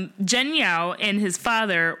Zhen Yao and his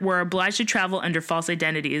father were obliged to travel under false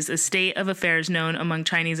identities, a state of affairs known among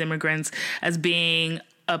Chinese immigrants as being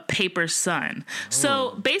a paper son.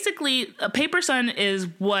 So basically, a paper son is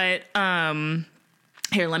what...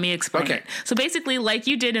 Here, let me explain it. So basically, like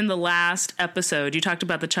you did in the last episode, you talked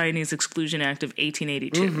about the Chinese Exclusion Act of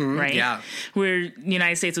 1882, right? Yeah. Where the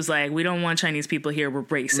United States was like, we don't want Chinese people here, we're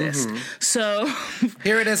racist. So...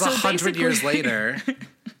 Here it is 100 years later.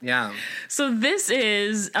 Yeah. So this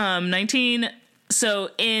is So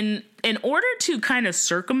in order to kind of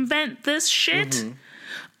circumvent this shit,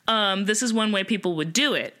 this is one way people would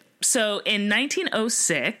do it. So in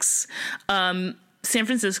 1906, San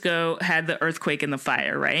Francisco had the earthquake and the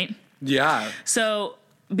fire, right? Yeah. So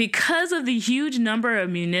because of the huge number of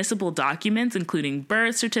municipal documents, including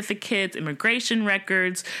birth certificates, immigration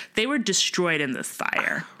records, they were destroyed in this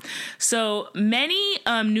fire. So many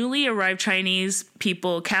newly arrived Chinese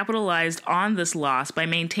people capitalized on this loss by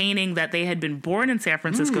maintaining that they had been born in San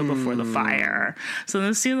Francisco before the fire. So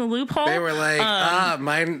they've seen the loophole. They were like,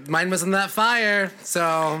 mine was in that fire.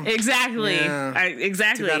 So exactly, yeah.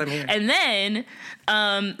 Exactly. Too bad I'm here. And then,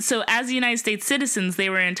 so as United States citizens, they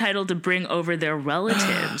were entitled to bring over their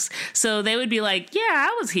relatives. So they would be like, yeah,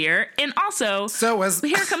 I was here. And also,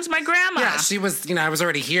 here comes my grandma. Yeah, she was, I was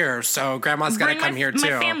already here. So grandma's got to come here too.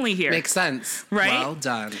 My family here. Makes sense. Right? Well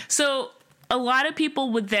done. So a lot of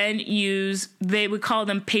people would then they would call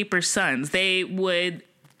them paper sons. They would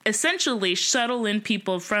essentially shuttle in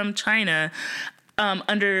people from China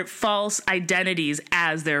under false identities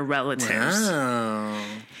as their relatives. Wow.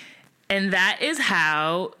 And that is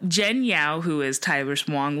how Jen Yao, who is Tyrus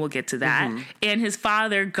Wong, we'll get to that, and his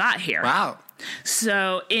father got here. Wow.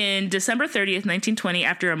 So in December 30th, 1920,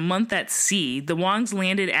 after a month at sea, the Wongs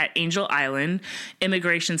landed at Angel Island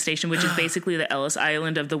Immigration Station, which is basically the Ellis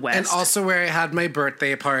Island of the West. And also where I had my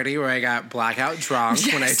birthday party where I got blackout drunk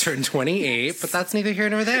when I turned 28, but that's neither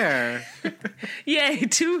here nor there. Yay,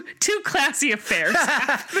 two classy affairs.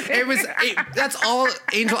 That's all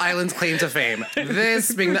Angel Island's claim to fame.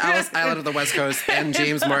 This being the Ellis Island of the West Coast and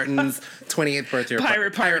James Martin's 28th birthday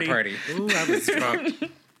pirate party. Ooh, I was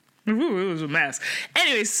drunk. Ooh, it was a mess.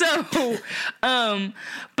 Anyway, so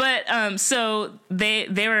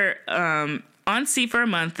they were on sea for a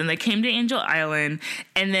month, and they came to Angel Island,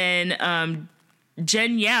 and then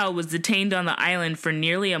Jen Yao was detained on the island for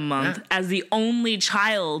nearly a month as the only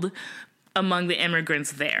child among the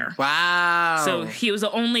immigrants there. Wow. So he was the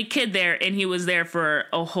only kid there, and he was there for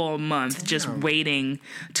a whole month just waiting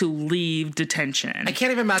to leave detention. I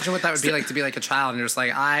can't even imagine what that would be like to be like a child and you're just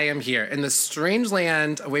like, I am here in this strange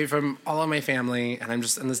land away from all of my family, and I'm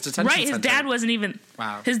just in this detention center. His dad wasn't even...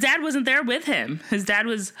 Wow. His dad wasn't there with him. His dad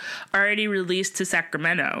was already released to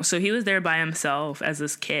Sacramento, so he was there by himself as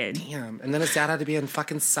this kid. Damn. And then his dad had to be in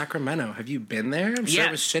fucking Sacramento. Have you been there? I'm sure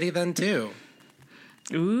it was shitty then, too.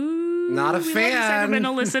 Ooh, not a fan.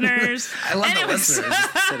 Sacramento listeners. I love the listeners.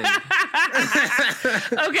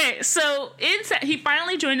 Okay, so he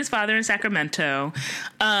finally joined his father in Sacramento,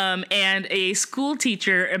 and a school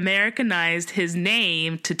teacher Americanized his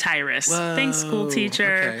name to Tyrus. Whoa, Thanks, school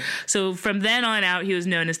teacher. Okay. So from then on out, he was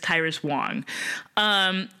known as Tyrus Wong.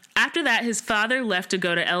 After that, his father left to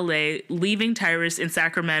go to L.A., leaving Tyrus in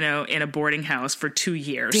Sacramento in a boarding house for 2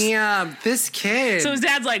 years. Damn, this kid. So his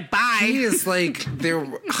dad's like, bye. He is like their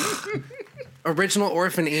original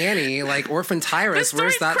Orphan Annie, like Orphan Tyrus.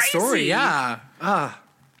 Where's that crazy. story? Yeah.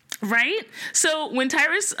 Right? So when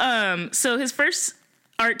Tyrus, so his first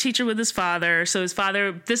art teacher with his father. So his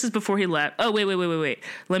father, this is before he left. Oh, wait.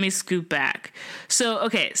 Let me scoot back.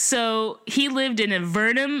 So he lived in a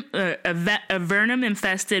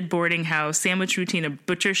venom-infested boarding house, sandwich routine, a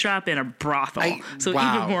butcher shop, and a brothel.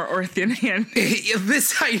 Even more Orphan Annie.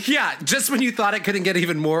 Just when you thought it couldn't get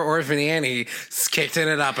even more Orphan Annie, kicking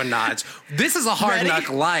it up a notch. This is a hard knock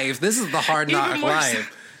life. This is the hard knock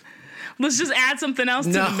life. Let's just add something else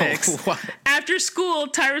to the mix. What? After school,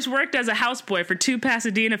 Tyrus worked as a houseboy for 2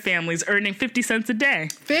 Pasadena families, earning 50 cents a day.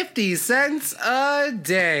 50 cents a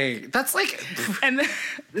day. That's like... And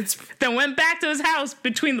then went back to his house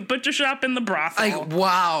between the butcher shop and the brothel. Like,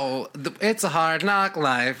 wow. It's a hard knock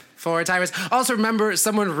life for Tyrus. Also, remember,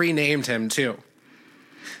 someone renamed him, too.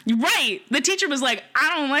 Right. The teacher was like,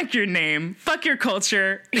 I don't like your name. Fuck your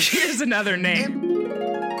culture. Here's another name.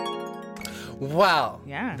 Wow.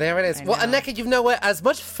 Yeah. There it is. Well, Aneka, you know what? As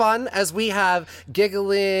much fun as we have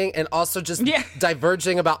giggling and also just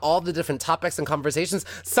diverging about all the different topics and conversations,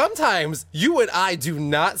 sometimes you and I do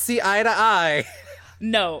not see eye to eye.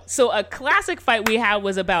 No. So a classic fight we had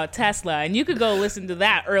was about Tesla, and you could go listen to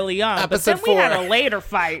that early on. Episode but then 4. we had a later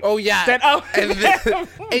fight. Oh, yeah.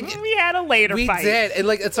 We had a later fight. We did. And,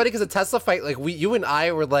 it's funny because the Tesla fight, you and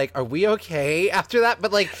I were like, are we okay after that?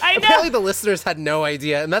 But, apparently the listeners had no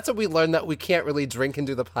idea. And that's what we learned, that we can't really drink and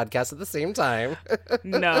do the podcast at the same time.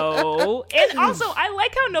 No. And also, I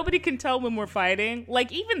like how nobody can tell when we're fighting.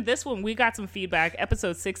 Even this one, we got some feedback,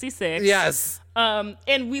 episode 66. Yes.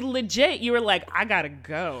 And we legit, you were like, I gotta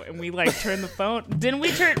go. And we turned the phone. Didn't we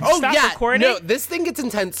stop recording? No, this thing gets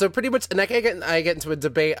intense. So pretty much, Aneka and I get into a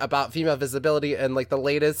debate about female visibility and the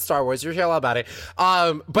latest Star Wars. You'll hear all about it.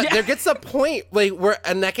 But there gets a point where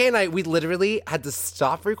Aneka and I, we literally had to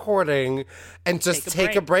stop recording and just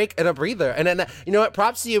take a break and a breather. And then, you know what?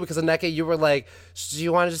 Props to you, because Aneka, you were like, do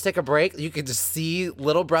you want to just take a break? You could just see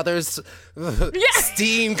little brother's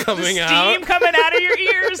steam coming out. Steam coming out of your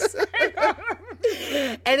ears.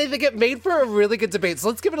 And I think it made for a really good debate. So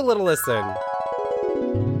let's give it a little listen.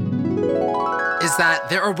 Is that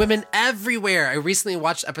there are women everywhere. I recently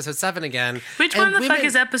watched episode 7 again. Which one the fuck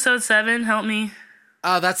is episode 7? Help me.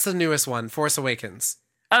 That's the newest one, Force Awakens.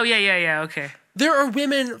 Oh, yeah, okay. There are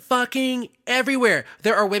women fucking everywhere.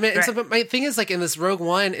 There are women. And so my thing is, like, in this Rogue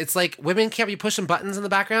One, it's like women can't be pushing buttons in the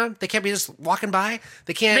background. They can't be just walking by.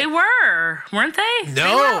 They can't. They weren't they? No.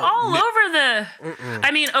 They were all over the.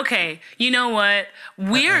 I mean, okay, you know what?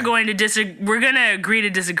 We are going to disagree. We're going to agree to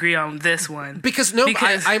disagree on this one. Because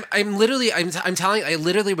I'm literally, I'm telling you, I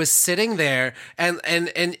literally was sitting there and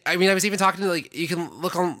I mean, I was even talking to, like, you can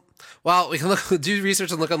look on. Well, we can do research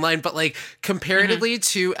and look online, but like comparatively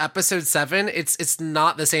to episode 7, it's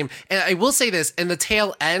not the same. And I will say this, in the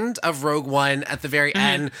tail end of Rogue One, at the very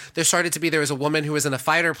end, there was a woman who was in a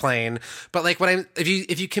fighter plane. But like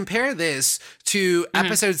if you compare this to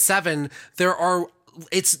episode 7,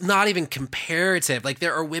 it's not even comparative. Like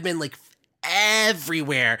there are women like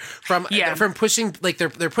everywhere from pushing, like they're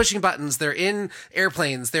pushing buttons, they're in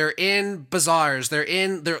airplanes, they're in bazaars, they're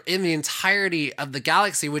in the entirety of the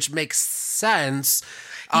galaxy, which makes sense.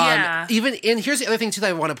 Even here's the other thing too that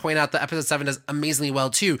I want to point out that episode 7 does amazingly well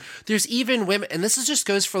too. There's even women, and this just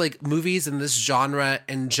goes for like movies and this genre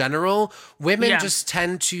in general. Women just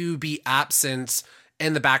tend to be absent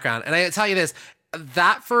in the background, and I tell you this.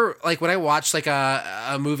 That for like when I watch like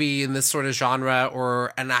a movie in this sort of genre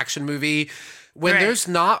or an action movie, when there's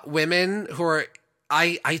not women who are,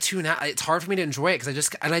 I tune out. It's hard for me to enjoy it because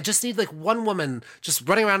I just need like one woman just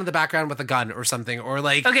running around in the background with a gun or something, or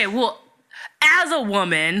like. Okay, well, as a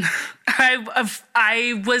woman,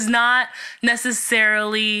 I was not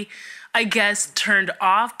necessarily, I guess, turned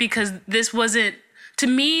off because this wasn't. To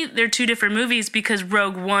me, they're two different movies because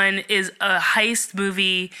Rogue One is a heist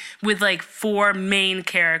movie with like 4 main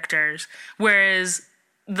characters, whereas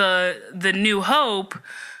the New Hope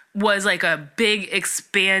was like a big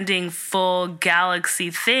expanding full galaxy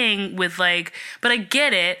thing with like, but I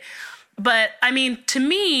get it. But I mean, to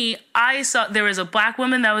me, I saw there was a black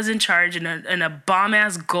woman that was in charge in a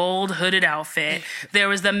bomb-ass gold hooded outfit. There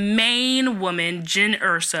was the main woman, Jyn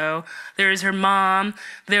Erso. There was her mom.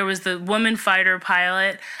 There was the woman fighter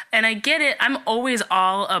pilot. And I get it. I'm always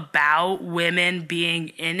all about women being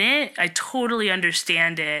in it. I totally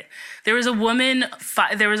understand it. There was a woman.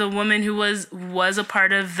 There was a woman who was a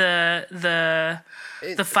part of the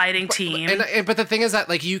fighting team. But the thing is that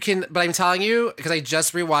like you can, but I'm telling you, because I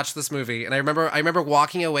just rewatched this movie and I remember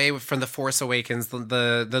walking away from The Force Awakens,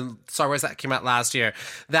 the Star Wars that came out last year,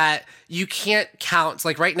 that you can't count,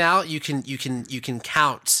 like right now you can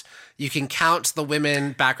count. You can count the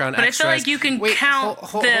women background extras. But I feel like you can count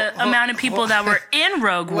the amount of people that were in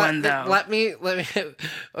Rogue One, though. Let me.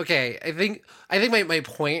 Okay, I think my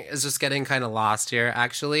point is just getting kind of lost here,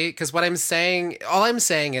 actually, because all I'm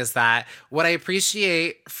saying is that what I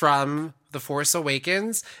appreciate from The Force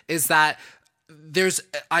Awakens is that there's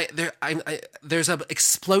an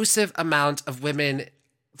explosive amount of women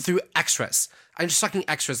through extras. I'm just talking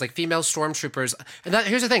extras, like female stormtroopers. And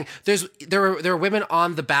here's the thing: there were women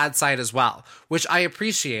on the bad side as well, which I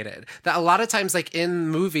appreciated. That a lot of times, like in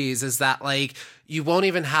movies, is that like you won't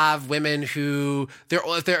even have women who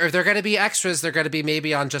if they're going to be extras, they're going to be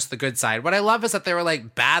maybe on just the good side. What I love is that there were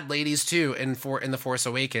like bad ladies too in The Force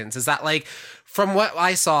Awakens. Is that like from what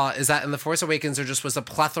I saw is that in The Force Awakens there just was a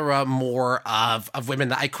plethora more of women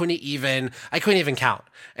that I couldn't even count.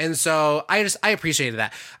 And so I appreciated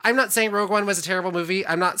that. I'm not saying Rogue One was a terrible movie.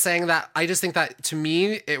 I'm not saying that. I just think that to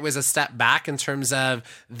me it was a step back in terms of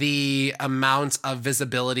the amount of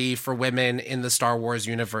visibility for women in the Star Wars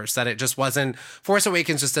universe, that it just wasn't. Force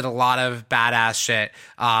Awakens just did a lot of badass shit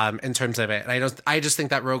in terms of it. And I just think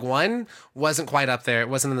that Rogue One wasn't quite up there. It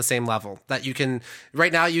wasn't on the same level that you can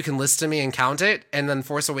right now you can list to me and count it. And then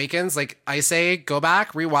Force Awakens, like I say, go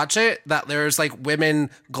back, rewatch it, that there's like women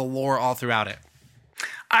galore all throughout it.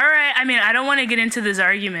 All right. I mean, I don't want to get into this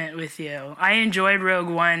argument with you. I enjoyed Rogue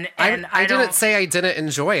One, and I didn't say I didn't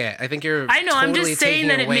enjoy it. I think you're. I know. Totally I'm just saying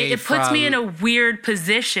that it puts me in a weird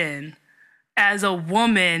position as a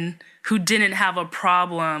woman who didn't have a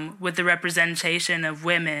problem with the representation of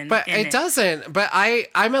women. But it doesn't. But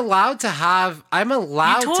I'm allowed to have. I'm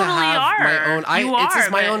allowed totally to have are. my own. It's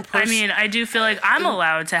my own. I mean, I do feel like I'm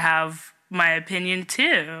allowed to have my opinion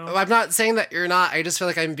too. I'm not saying that you're not. I just feel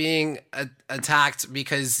like I'm being attacked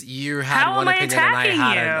because you had one opinion and I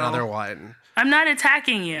had another one. I'm not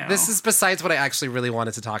attacking you. This is besides what I actually really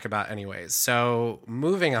wanted to talk about anyways. So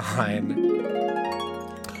moving on.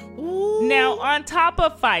 Now, on top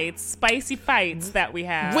of fights, spicy fights that we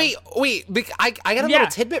have. Wait. I got a little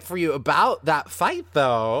tidbit for you about that fight,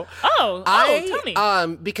 though. Tell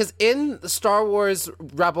me. Because in Star Wars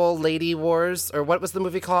Rebel Lady Wars, or what was the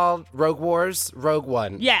movie called? Rogue Wars? Rogue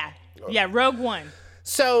One. Yeah, Rogue One.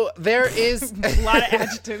 So there is a lot of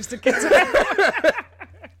adjectives to consider.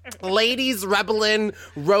 Ladies, Rebelin,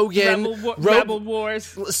 Rogan, Rebel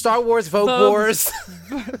Wars, Star Wars, Vogue Wars.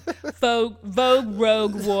 Vogue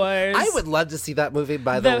Rogue Wars. I would love to see that movie,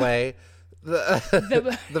 by the way.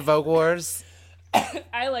 The Vogue Wars.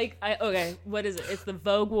 Okay, what is it? It's the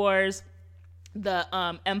Vogue Wars. The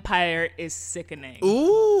Empire is sickening.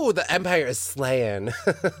 Ooh, the Empire is slaying.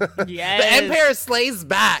 Yes. The Empire slays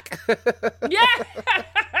back. Yeah.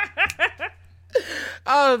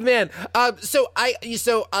 Oh man! One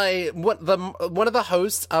of the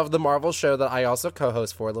hosts of the Marvel show that I also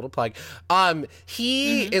co-host for, a little plug.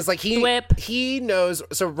 He is like he knows.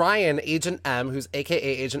 So Ryan, Agent M, who's AKA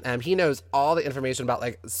Agent M, he knows all the information about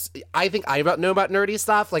like I think I know about nerdy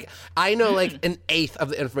stuff. Like I know like an eighth of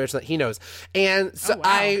the information that he knows, and so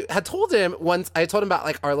I had told him once. I told him about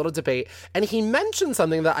like our little debate, and he mentioned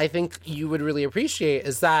something that I think you would really appreciate.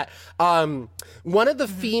 Is that one of the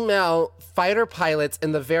female fighter pilots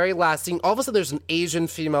in the very last scene, all of a sudden there's an Asian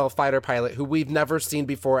female fighter pilot who we've never seen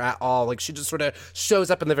before at all. Like she just sort of shows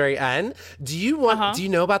up in the very end. Do you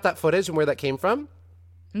know about that footage and where that came from?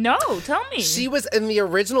 No, tell me. She was in the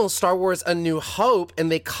original Star Wars A New Hope, and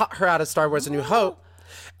they cut her out of Star Wars A New Hope.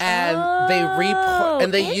 And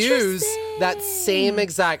they use that same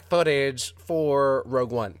exact footage for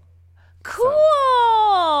Rogue One. Cool.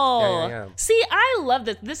 So, yeah. See, I love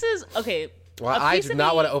this. This is okay. Well, I do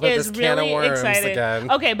not want to open this can of worms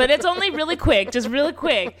again. Okay, but it's only really quick, just really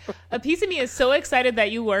quick. A piece of me is so excited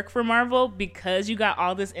that you work for Marvel because you got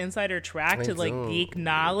all this insider track to like geek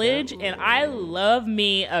knowledge, and I love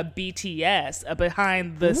me a BTS, a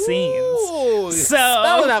behind the scenes. So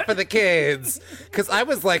spell it out for the kids, because I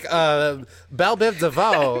was like Belle Biv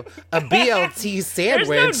DeVoe, a BLT sandwich.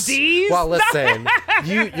 There's no D's. Well, listen,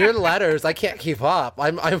 your letters, I can't keep up.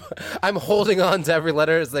 I'm holding on to every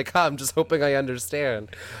letter as they come, just hoping I understand.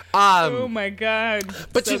 Oh my god!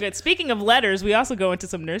 But so good. Speaking of letters, we also go into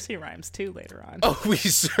some nursery rhymes too later on. Oh, we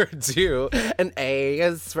sure do. An A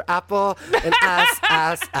is for apple, an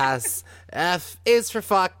S. F is for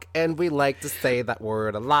fuck, and we like to say that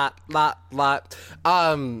word a lot.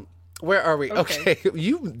 Where are we? Okay.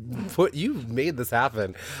 You made this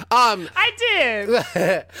happen. I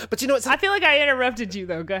did. But you know what? I feel like I interrupted you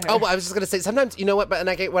though. Go ahead. Oh, well, I was just gonna say sometimes you know what, but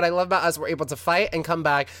what I love about us, we're able to fight and come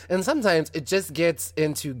back, and sometimes it just gets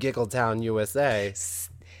into Giggletown, USA.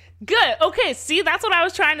 Good. Okay. See, that's what I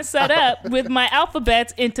was trying to set up with my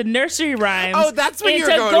alphabets into nursery rhymes. Oh, that's when you're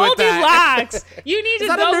going Goldilocks. with that. Goldilocks. You need to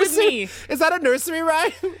go with me. Is that a nursery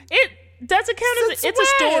rhyme? It does it count as it's a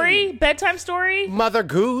story, bedtime story? Mother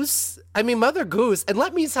Goose. And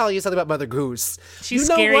let me tell you something about Mother Goose. She's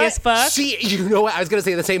scary as fuck. You know what? I was gonna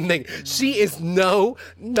say the same thing. She is no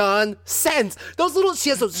nonsense. She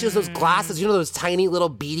has those glasses. You know those tiny little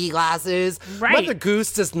beady glasses. Right. Mother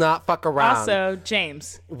Goose does not fuck around. Also,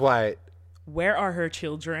 James. What? Where are her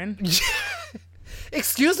children?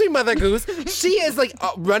 Excuse me, Mother Goose. She is like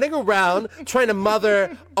running around trying to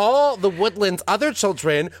mother all the Woodland's other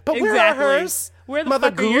children, but where are hers? Where the Mother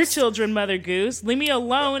fuck Goose? are your children, Mother Goose? Leave me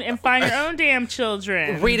alone and find your own damn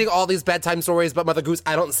children. Reading all these bedtime stories about Mother Goose,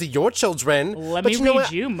 I don't see your children. Let me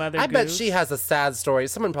read you, Mother Goose. I bet she has a sad story.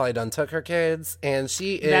 Someone probably done took her kids, and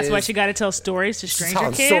she is... That's why she got to tell stories to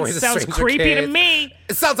stranger kids? Sounds creepy to me.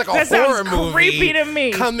 It sounds like a horror movie. Creepy to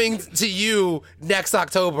me. Coming to you next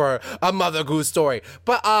October, a Mother Goose story.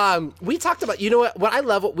 But we talked about, you know what I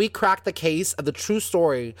love? We cracked the case of the true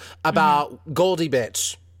story about Goldie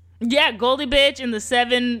Bitch. Yeah, Goldie Bitch and the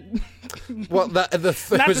 7. Well, not the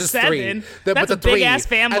 7. That's a big ass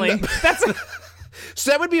family.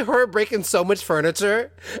 So that would be her breaking so much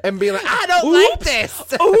furniture and being like, I don't like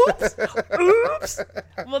this. Oops.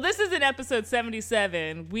 Well, this is in episode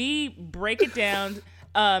 77. We break it down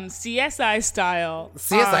CSI style.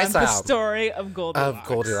 The story of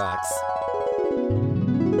Goldilocks.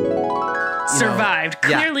 Survived.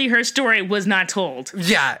 Clearly, her story was not told.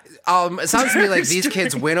 Yeah. It sounds to me like these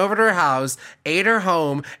kids went over to her house, ate her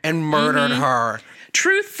home, and murdered her.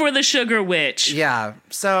 Truth for the sugar witch. Yeah.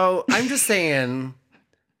 So I'm just saying,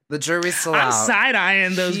 the jury's still out. I'm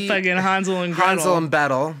side-eyeing those fucking Hansel and Gretel. Hansel and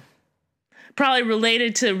Gretel. Probably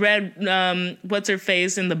related to Red, what's her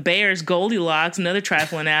face, and the Bears, Goldilocks, another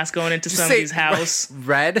trifling ass going into somebody's house.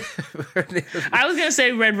 Red? I was going to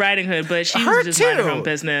say Red Riding Hood, but she was just minding her own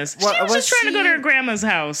business. She was just trying to go to her grandma's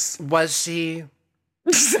house. Was she?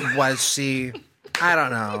 I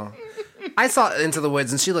don't know. I saw Into the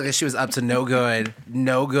Woods, and she looked like she was up to no good.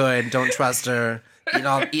 No good. Don't trust her.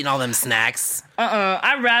 Eating all them snacks.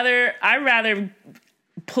 I'd rather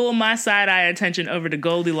pull my side-eye attention over to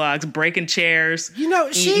Goldilocks breaking chairs.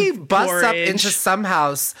 She busts up into some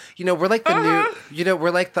house. We're like the new. We're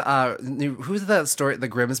like the new. Who's the story? The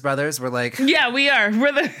Grimm's brothers. We're like. Yeah, we are.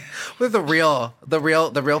 We're the real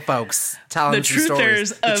folks telling the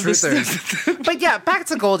truthers of the truthers. But yeah, back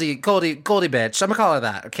to Goldie bitch. I'm gonna call her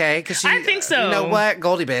that, okay? Because I think so. You know what,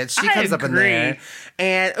 Goldie bitch. She comes up in there.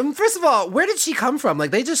 And first of all, where did she come from? Like,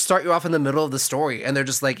 they just start you off in the middle of the story, and they're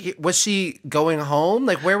just like, was she going home?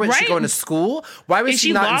 Like, where was she going to school? Why was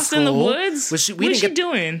she not lost in school? In the woods? What is she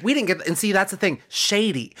doing? We didn't get, and see, that's the thing,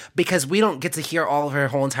 shady, because we don't get to hear all of her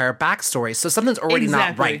whole entire backstory. So something's already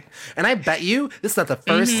not right. And I bet you this is not the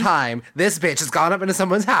first time this bitch has gone up into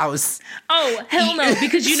someone's house. Oh, hell no,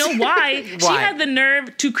 because you know why? She had the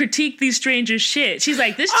nerve to critique these strangers' shit. She's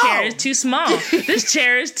like, this chair is too small. This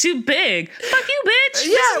chair is too big. Fuck you, bitch. This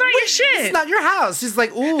is not your shit. It's not your house. She's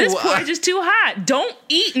like, ooh. This porridge is too hot. Don't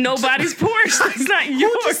eat nobody's porridge. It's not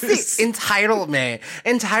yours. Entitlement.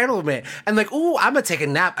 And like, ooh, I'm going to take a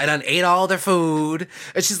nap. I done ate all their food.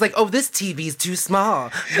 And she's like, oh, this TV's too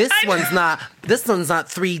small. This one's not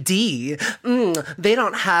 3D. They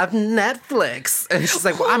don't have Netflix. And she's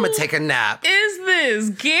like, well, I'm going to take a nap. Is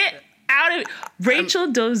this? Get out of it. Rachel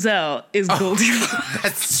Dolezal is Goldilocks.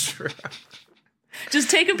 That's true.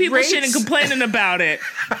 Just taking people's shit and complaining about it.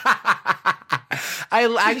 I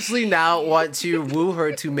actually now want to woo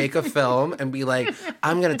her to make a film and be like,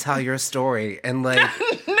 I'm going to tell your story. And like,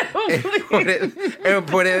 put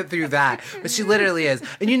it through that. But she literally is.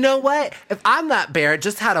 And you know what? If I'm that bear,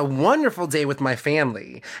 just had a wonderful day with my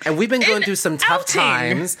family. And we've been going through some tough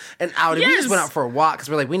times. And outing. We just went out for a walk because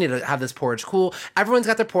we're like, we need to have this porridge cool. Everyone's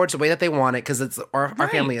got their porridge the way that they want it because our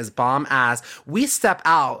family is bomb ass. We step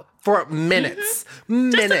out for minutes. Just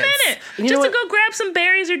a minute. Just to go grab some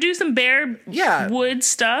berries or do some wood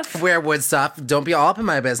stuff. Wear wood stuff. Don't be all up in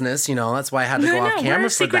my business. That's why I had to go off camera for that. We're a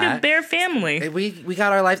secretive bear family. We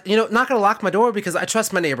got our life. Not going to lock my door because I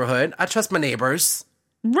trust my neighborhood. I trust my neighbors.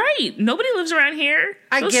 Right. Nobody lives around here.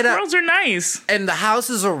 Those squirrels are nice. And the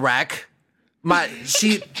house is a wreck.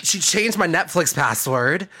 She changed my Netflix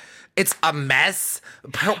password. It's a mess.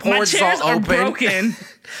 Porridge is all open. Broken.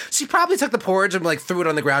 She probably took the porridge and threw it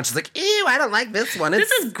on the ground. She's like, ew, I don't like this one. This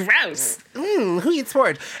is gross. Who eats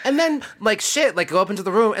porridge? And then, go up into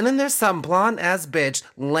the room, and then there's some blonde-ass bitch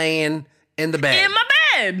laying in the bed.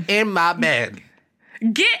 In my bed.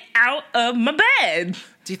 Get out of my bed.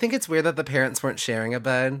 Do you think it's weird that the parents weren't sharing a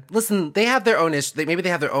bed? Listen, they have their own issues. Maybe they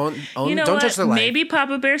have their own. Don't touch their life. Maybe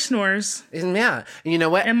Papa Bear snores. Yeah. And you know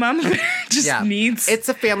what? And Mama Bear just needs. It's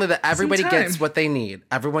a family that everybody gets what they need.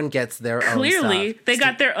 Everyone gets their own stuff. Clearly, they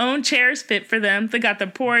got their own chairs fit for them. They got their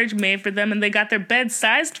porridge made for them, and they got their bed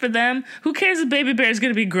sized for them. Who cares if Baby Bear is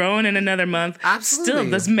going to be growing in another month? Absolutely. Still,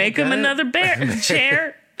 let's make him another bear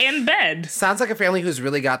chair. In bed. Sounds like a family who's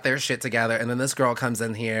really got their shit together, and then this girl comes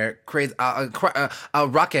in here, creates a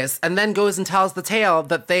ruckus, and then goes and tells the tale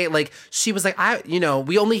that she was like,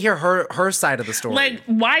 we only hear her side of the story. Like,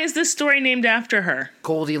 why is this story named after her?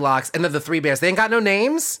 Goldilocks, and then the three bears. They ain't got no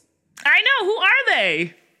names? I know. Who are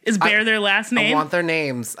they? Is Bear their last name? I want their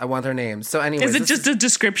names. So anyways. Is it just a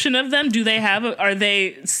description of them? Are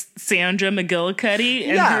they Sandra McGillicuddy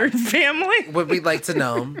and her family? Would we like to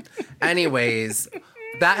know? Anyways.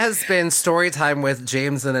 That has been story time with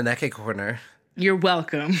James in a Naked Corner. You're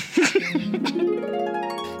welcome.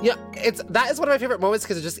 That is one of my favorite moments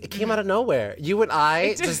because it came out of nowhere. You and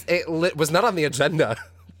I it was not on the agenda.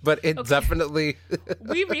 But it definitely...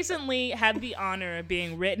 We recently had the honor of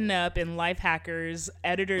being written up in Lifehackers'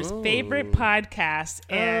 editor's favorite podcast,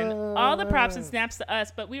 and all the props and snaps to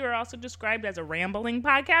us, but we were also described as a rambling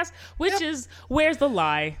podcast, which is, where's the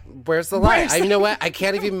lie? Where's the lie? You know what? I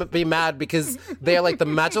can't even be mad because they are like the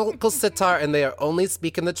magical sitar, and they are only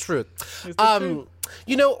speaking the truth.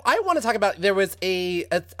 I want to talk about, there was a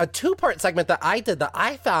two-part segment that I did that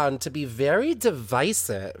I found to be very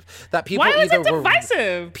divisive. That people Why was it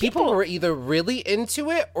divisive? People were either really into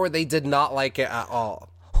it or they did not like it at all.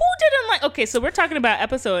 Who didn't like... Okay, so we're talking about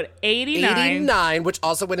episode 89. 89, which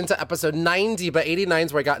also went into episode 90, but 89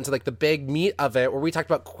 is where I got into the big meat of it, where we talked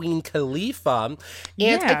about Queen Khalifa.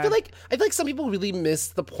 And I feel like some people really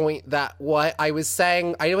missed the point that what I was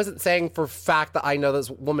saying... I wasn't saying for fact that I know this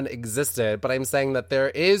woman existed, but I'm saying that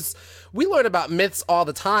we learn about myths all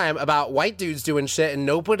the time about white dudes doing shit, and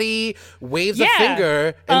nobody waves a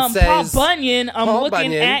finger and says... Paul Bunyan, I'm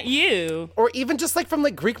looking at you. Or even just from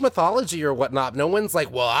Greek mythology or whatnot. No one's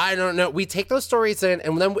like, well, I don't know. we take those stories in,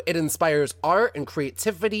 and then it inspires art and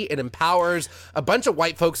creativity. It empowers a bunch of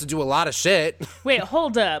white folks to do a lot of shit. Wait,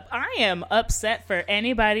 hold up. I am upset for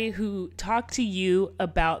anybody who talked to you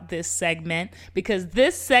about this segment, because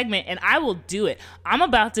this segment, and I will do it, I'm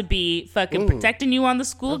about to be fucking protecting you on the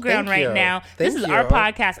school ground right now. This is our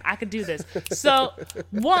podcast. I could do this. So,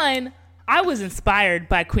 one, I was inspired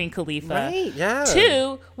by Queen Khalifa. Right, yeah.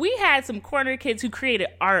 2, we had some corner kids who created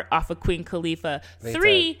art off of Queen Khalifa.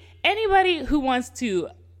 3, anybody who wants to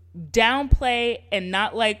downplay and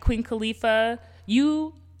not like Queen Khalifa,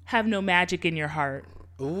 you have no magic in your heart.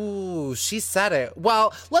 Ooh, she said it.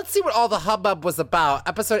 Well, let's see what all the hubbub was about.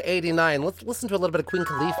 Episode 89. Let's listen to a little bit of Queen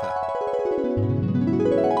Khalifa.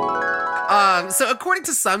 So according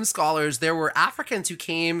to some scholars, there were Africans who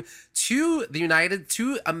came to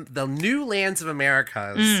the new lands of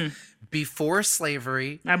Americas before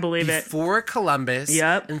slavery. I believe before Columbus.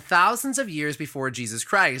 Yep. And thousands of years before Jesus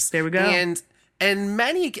Christ. There we go. And in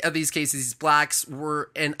many of these cases, blacks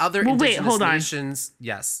were in other indigenous nations.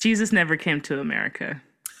 Yes. Jesus never came to America.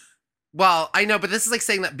 Well, I know, but this is like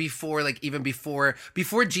saying that before, like even before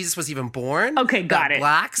Jesus was even born. Okay, got it.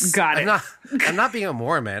 Blacks. Got it. I'm not being a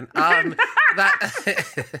Mormon.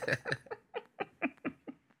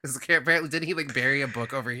 Apparently, didn't he like bury a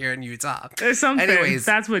book over here in Utah? Or something. Anyways,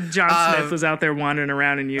 that's what John Smith was out there wandering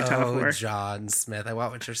around in Utah for. Oh, John Smith, I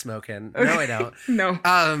want what you're smoking. No, I don't.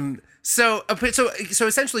 No. So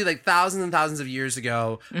essentially, like thousands and thousands of years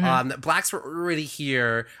ago, blacks were already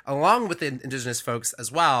here, along with the indigenous folks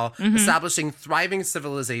as well, establishing thriving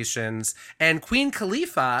civilizations. And Queen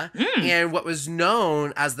Khalifa and what was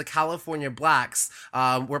known as the California Blacks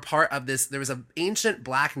were part of this. There was an ancient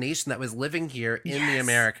black nation that was living here in the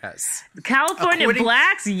Americas. California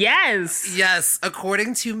Blacks, yes. Yes,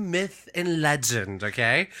 according to myth and legend,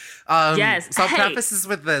 okay? Yes. So I'll preface this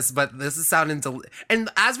with this, but this is sounding... and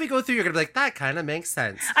as we go through, you're going to be like, that kind of makes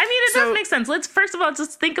sense. I mean, it does make sense. Let's first of all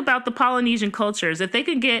just think about the Polynesian cultures. If they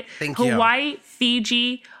could get Hawaii,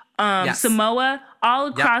 Fiji, Samoa, all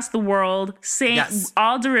across the world,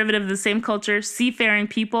 all derivative of the same culture, seafaring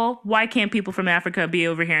people, why can't people from Africa be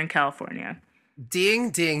over here in California? Ding,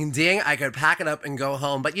 ding, ding. I could pack it up and go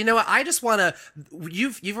home. But you know what? I just want to...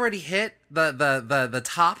 You've already hit the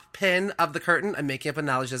top pin of the curtain. I'm making up an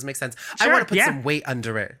analogy. Doesn't make sense. Sure, I want to put some weight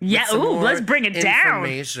under it. Yeah, let's bring it down.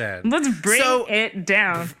 Let's bring it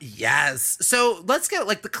down. Yes. So let's get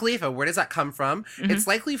like the Khalifa. Where does that come from? It's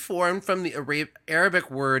likely formed from the Arabic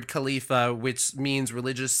word Khalifa, which means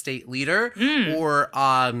religious state leader, or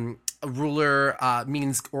a ruler,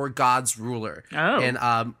 means or God's ruler.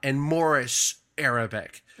 Oh. And Moorish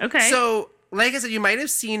Arabic. Okay. So, like I said, you might have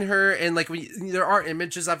seen her in there are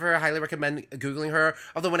images of her. I highly recommend Googling her.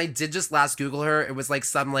 Although when I did just last Google her, it was like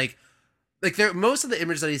some like there, most of the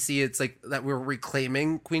images that I see, it's like that we're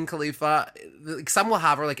reclaiming Queen Khalifa. Like some will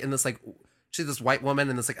have her like in this like, she's this white woman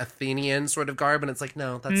in this like Athenian sort of garb. And it's like,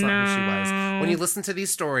 no, that's not who she was. When you listen to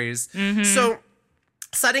these stories. So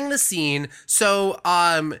setting the scene. So,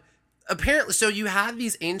 apparently, so you have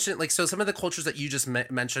these ancient, like, so some of the cultures that you just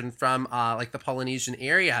mentioned from, like, the Polynesian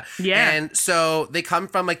area. Yeah. And so they come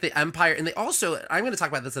from, like, the empire. And they also, I'm going to talk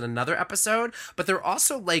about this in another episode, but they're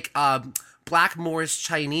also, like, Black Moorish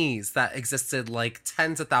Chinese that existed, like,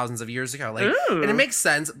 tens of thousands of years ago. Like, and it makes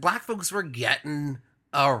sense. Black folks were getting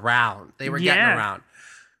around. They were getting around.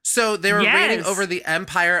 So they were reigning over the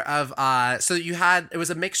empire of, so you had, it was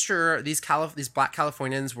a mixture, these black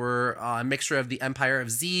Californians were a mixture of the empire of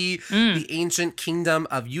Z, the ancient kingdom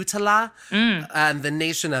of Utala, and the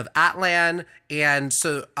nation of Atlan. And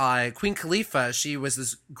so Queen Khalifa, she was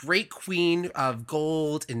this great queen of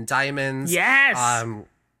gold and diamonds. Yes.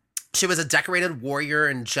 She was a decorated warrior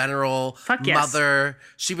and general, mother.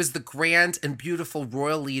 She was the grand and beautiful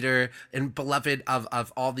royal leader and beloved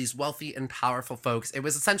of all these wealthy and powerful folks. It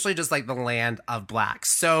was essentially just like the land of blacks.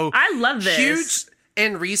 So I love this. Huge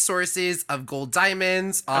in resources of gold,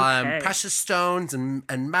 diamonds, precious stones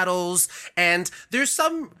and metals. And there's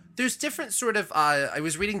different sort of, I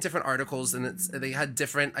was reading different articles and they had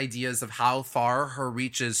different ideas of how far her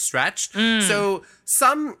reaches stretched. So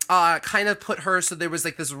some kind of put her, so there was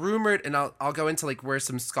like this rumored, and I'll go into like where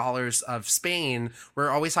some scholars of Spain were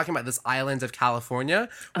always talking about this island of California,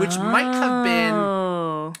 which might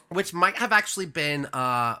have actually been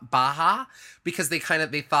Baja, because they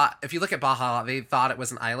thought, if you look at Baja, they thought it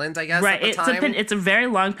was an island, I guess, at the time. It's a very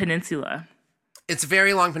long peninsula. It's a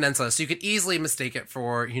very long peninsula, so you could easily mistake it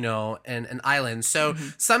for, an island. So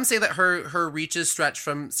some say that her reaches stretch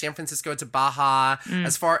from San Francisco to Baja,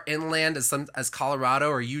 as far inland as Colorado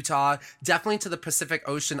or Utah, definitely to the Pacific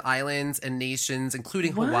Ocean islands and nations,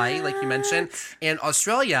 including Hawaii, like you mentioned, and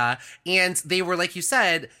Australia. And they were, like you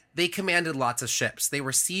said, they commanded lots of ships. They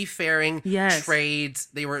were seafaring, trades.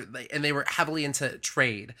 They were heavily into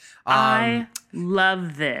trade. I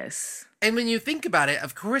love this. And when you think about it,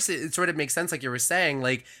 of course, it sort of makes sense, like you were saying.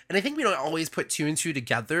 Like, and I think we don't always put two and two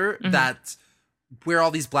together that where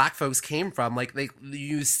all these black folks came from. Like,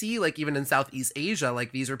 you see, like, even in Southeast Asia,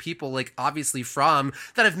 like, these are people, like, obviously from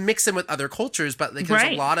that have mixed in with other cultures, but like, there's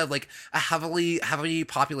a lot of like a heavy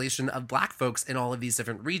population of black folks in all of these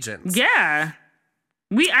different regions. Yeah.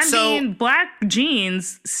 I mean, black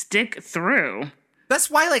genes stick through. That's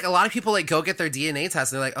why, like, a lot of people, like, go get their DNA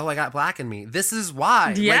test and they're like, oh, I got black in me. This is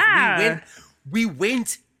why. Yeah. Like, we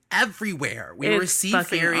went everywhere. We were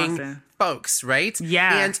seafaring folks, right?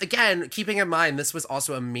 Yeah. And again, keeping in mind, this was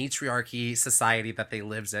also a matriarchy society that they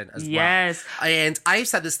lived in as well. Yes. And I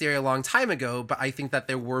said this theory a long time ago, but I think that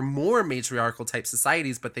there were more matriarchal type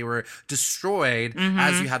societies, but they were destroyed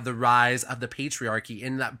as you had the rise of the patriarchy.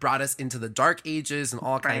 And that brought us into the dark ages and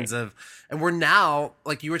all kinds of, and we're now,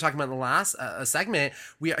 like you were talking about in the last segment,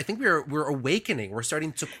 I think we're awakening. We're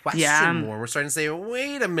starting to question more. We're starting to say,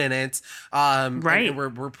 wait a minute. And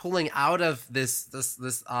we're pulling out of this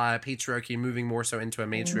patriarchy, moving more so into a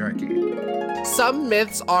matriarchy. Some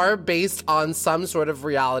myths are based on some sort of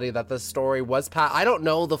reality that the story was passed. I don't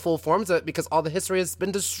know the full forms of it because all the history has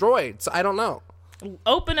been destroyed, so I don't know.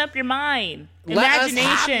 Open up your mind. Imagination.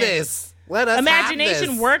 Let us have this.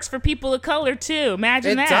 Imagination works for people of color too.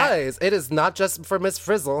 Imagine that. It does. It is not just for Miss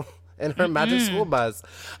Frizzle and her magic school bus.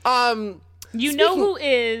 You know who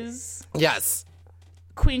is? Yes.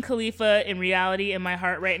 Queen Khalifa in reality in my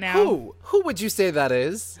heart right now. Who would you say that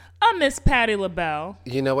is? Miss Patti LaBelle.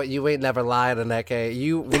 You know what? You ain't never lied, Aneka.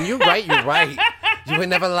 When you right, you're right. You ain't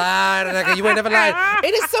never lied, Aneka. You ain't never lied.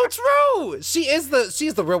 It is so true.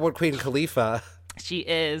 She's the real world Queen Khalifa. She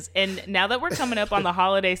is. And now that we're coming up on the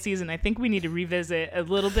holiday season, I think we need to revisit a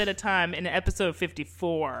little bit of time in episode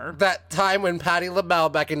 54. That time when Patti LaBelle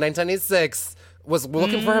back in 1996 was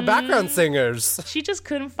looking for her background singers. She just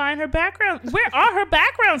couldn't find her background. Where are her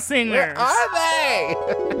background singers? Where are they?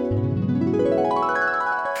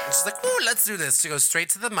 She's like, ooh, let's do this. She goes straight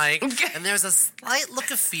to the mic, and there's a slight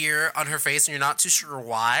look of fear on her face, and you're not too sure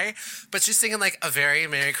why, but she's singing, like, A Very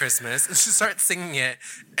Merry Christmas, and she starts singing it,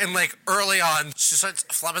 and, like, early on, she starts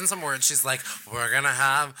flubbing some words. She's like, we're gonna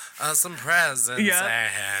have some presents,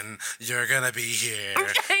 and you're gonna be here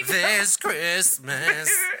this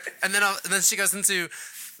Christmas. And then she goes into,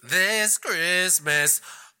 this Christmas,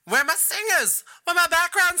 where my singers? Where my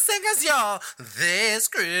background singers, y'all? This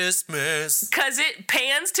Christmas. Because it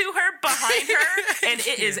pans to her behind her, and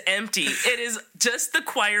it is empty. It is just the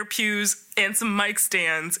choir pews and some mic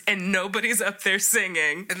stands, and nobody's up there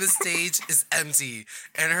singing. And the stage is empty.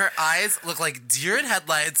 And her eyes look like deer in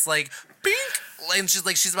headlights, like, bink! And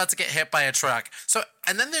she's about to get hit by a truck. So,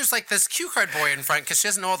 and then there's like this cue card boy in front because she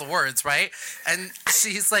doesn't know all the words, right? And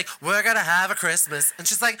she's like, we're gonna have a Christmas. And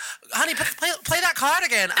she's like, honey, play that card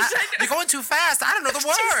again. You're going too fast. I don't know the words.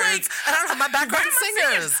 Like, I don't have my background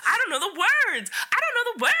singers. I don't know the words.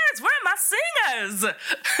 Where are my singers?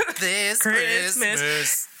 This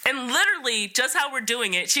Christmas. And literally, just how we're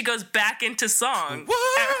doing it, she goes back into song. Woo!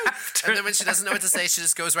 And then when she doesn't know what to say, she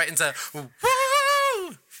just goes right into, woo!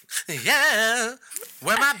 Yeah,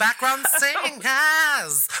 where my background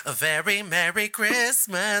singers, A Very Merry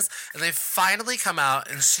Christmas. And they finally come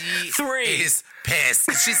out, and she is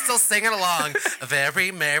pissed. She's still singing along, A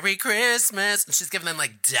Very Merry Christmas. And she's giving them,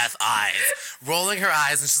 like, death eyes, rolling her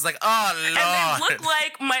eyes, and she's like, oh, Lord. And they look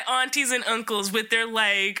like my aunties and uncles with their,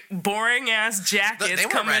 like, boring-ass jackets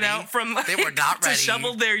coming out from, like, they were not ready to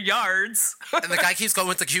shovel their yards. And the guy keeps going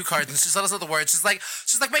with the cue cards, and she still doesn't know the words. She's like,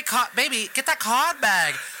 wait, baby, get that card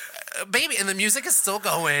bag. Baby, and the music is still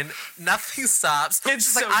going. Nothing stops.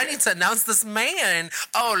 She's so like, I need to announce this man.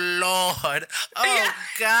 Oh, Lord. Oh,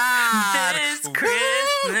 God. This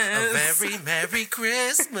Christmas. A very Merry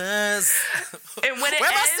Christmas. And when it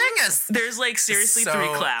ends, there's, like, seriously 3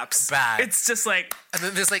 claps. Bad. It's just like... And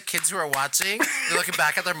then there's, like, kids who are watching. They're looking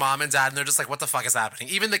back at their mom and dad, and they're just like, what the fuck is happening?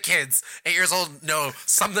 Even the kids, 8 years old, know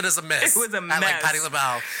something is amiss. It was a mess. At, like, Patti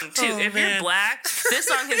LaBelle. If you're black, this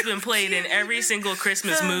song has been played in every single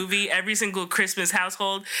Christmas movie, every single Christmas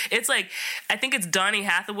household. It's like, I think it's Donny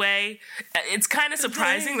Hathaway. It's kind of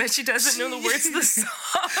surprising that she doesn't know the words of the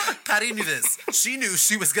song. Patti knew this. She knew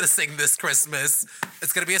she was going to sing this Christmas.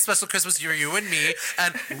 It's going to be a special Christmas for you and me.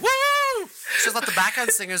 And woo! She let the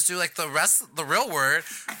background singers do, like, the real word.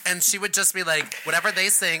 And she would just be like, whatever they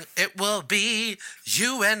sing, it will be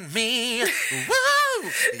you and me. Woo!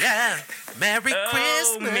 Yeah. Merry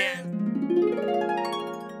Christmas. Man.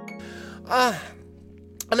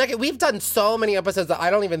 Like, we've done so many episodes that I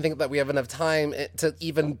don't even think that we have enough time to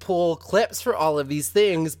even pull clips for all of these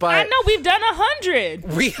things. But I know we've done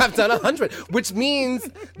 100. We have done 100, which means,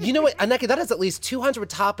 you know what, Aneka, that is at least 200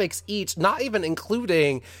 topics each, not even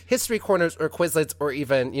including history corners or Quizlets or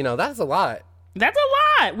even, that is a lot. That's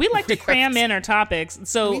a lot. We like to cram in our topics.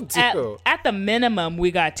 So at the minimum,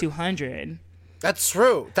 we got 200. That's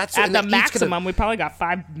true. That's at the maximum. We probably got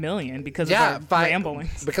 5 million because of our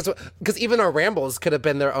ramblings. Because even our rambles could have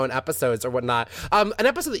been their own episodes or whatnot. An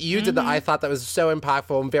episode that you did that I thought that was so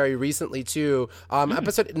impactful and very recently too.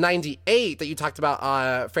 Episode 98 that you talked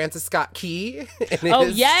about Francis Scott Key.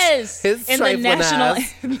 And his in the national.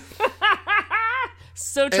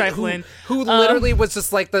 So trifling. Who literally was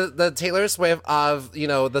just like the Taylor Swift of, the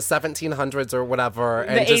 1700s or whatever.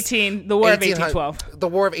 The War of 1812. The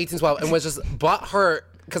War of 1812. And was just butthurt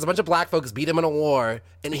because a bunch of black folks beat him in a war.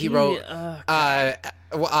 And he wrote a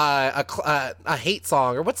hate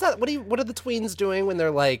song. Or what's that? What are the tweens doing when they're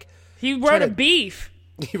like... He wrote a beef.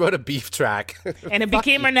 He wrote a beef track. And it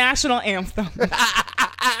became our national anthem.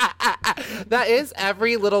 That is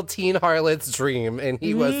every little teen harlot's dream, and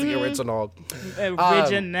he was the original. And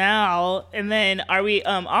then are we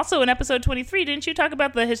also in episode 23, didn't you talk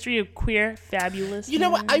about the history of queer fabulous? You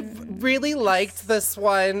know what? I really liked this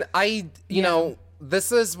one.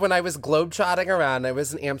 This is when I was globetrotting around. I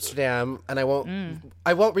was in Amsterdam, and I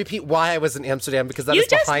won't repeat why I was in Amsterdam because that is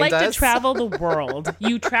behind us. You just like to travel the world.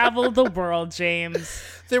 You travel the world, James.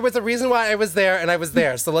 There was a reason why I was there, and I was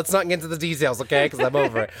there. So let's not get into the details, okay? Because I'm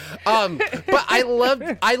over it. But I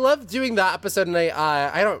loved doing that episode, and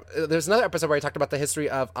there's another episode where I talked about the history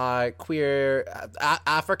of queer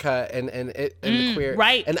Africa and the queer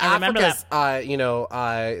and Africa's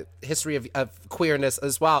history of queerness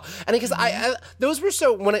as well. And because those were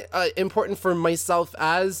so important for myself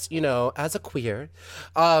as a queer,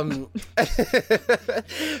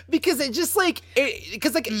 because it just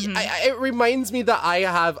it reminds me that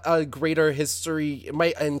I have a greater history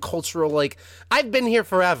and cultural, I've been here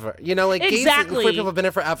forever, exactly. Gays and queer people have been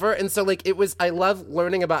here forever, and so I love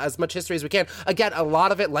learning about as much history as we can. Again, a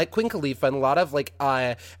lot of it, like Queen Khalifa, and a lot of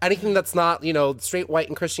anything that's not straight, white,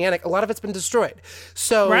 and Christianic, a lot of it's been destroyed.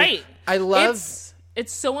 So right. I love.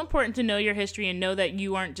 It's so important to know your history and know that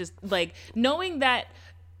you aren't just knowing that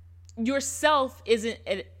yourself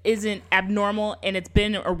isn't abnormal, and it's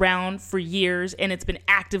been around for years, and it's been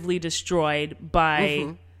actively destroyed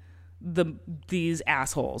by these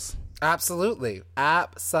assholes. Absolutely.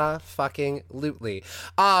 Abso-fucking-lutely.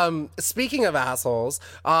 Speaking of assholes,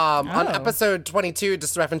 on episode 22,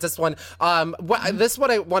 just to reference this one, this one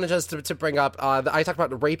I wanted just to bring up, I talked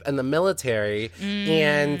about rape in the military,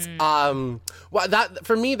 and that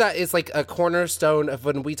for me, that is a cornerstone of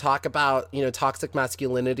when we talk about, toxic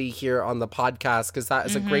masculinity here on the podcast, because that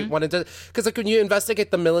is a great one. Because when you investigate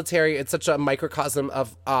the military, it's such a microcosm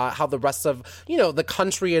of how the rest of, the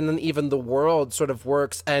country and then even the world sort of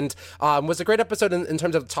works, and was a great episode in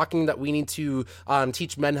terms of talking that we need to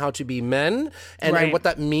teach men how to be men and what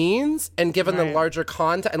that means, and given the larger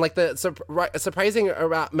context and the surprising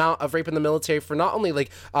amount of rape in the military for not only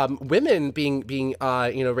women being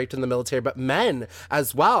raped in the military, but men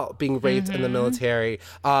as well being raped in the military,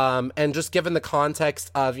 and just given the context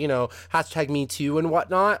of hashtag Me Too and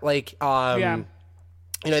whatnot, I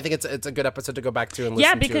think it's a good episode to go back to and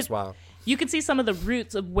listen to as well. You can see some of the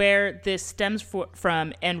roots of where this stems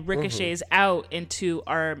from and ricochets out into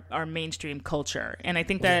our mainstream culture. And I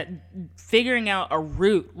think that figuring out a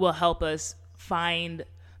root will help us find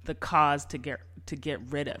the cause to get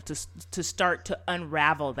rid of, to start to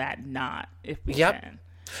unravel that knot if we can.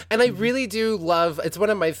 And I really do love, it's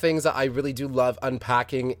one of my things that I really do love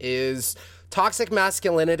unpacking is toxic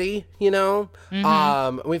masculinity,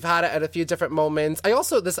 we've had it at a few different moments. I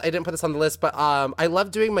didn't put this on the list, but I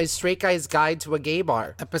love doing my Straight Guy's Guide to a Gay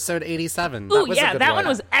Bar, episode 87. That one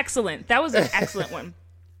was excellent. That was an excellent one.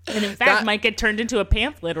 And in fact, might get turned into a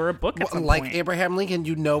pamphlet or a book at some point. Abraham Lincoln,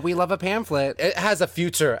 we love a pamphlet. It has a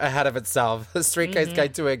future ahead of itself. The Straight Guy's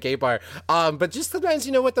Guide to a Gay Bar. But just sometimes,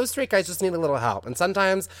 those straight guys just need a little help. And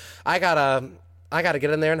sometimes I gotta get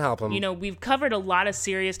in there and help them. We've covered a lot of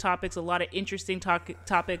serious topics, a lot of interesting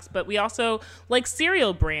topics, but we also like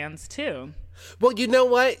cereal brands too. Well, you know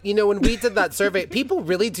what? When we did that survey, people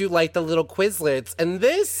really do like the little Quizlets. And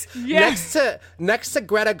this, next to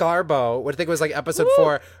Greta Garbo, which I think was episode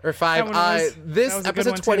 4 or 5, this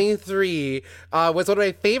episode 23 was one of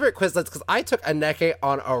my favorite Quizlets because I took Aneka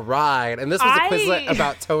on a ride. And this was a Quizlet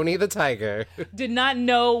about Tony the Tiger. Did not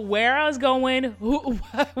know where I was going,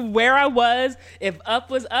 where I was, if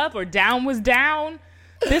up was up or down was down.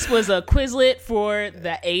 This was a Quizlet for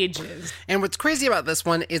the ages. And what's crazy about this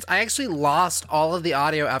one is I actually lost all of the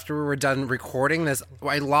audio after we were done recording this.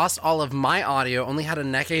 I lost all of my audio, only had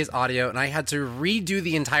Aneke's audio, and I had to redo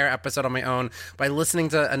the entire episode on my own by listening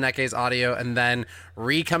to Aneke's audio and then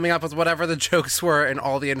coming up with whatever the jokes were and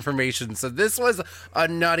all the information. So this was a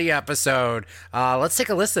nutty episode. Let's take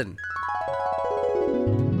a listen.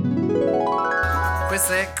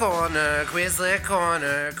 Quizlet Corner, Quizlet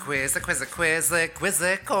Corner,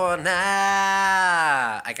 Quizlet Corner.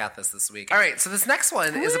 I got this week. All right, so this next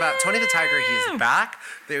one is about Tony the Tiger. He's back.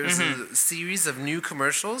 There's a series of new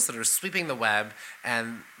commercials that are sweeping the web,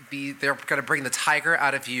 and they're going to bring the tiger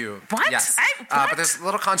out of you. What? Yes. But there's a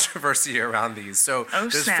little controversy around these. So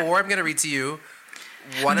there's snap. 4 I'm going to read to you.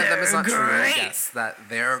 One of them is not true. Great. Yes, that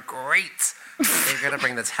they're great. They're going to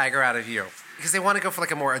bring the tiger out of you. Because they want to go for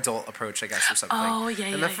like a more adult approach, I guess, or something. Oh,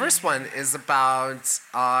 yeah, And the first one is about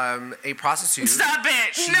a prostitute. Stop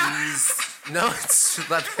it! No,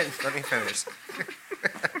 let me finish.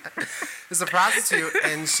 There's a prostitute,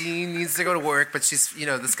 and she needs to go to work, but she's,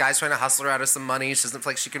 this guy's trying to hustle her out of some money. She doesn't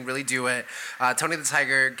feel like she can really do it. Tony the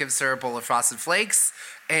Tiger gives her a bowl of Frosted Flakes,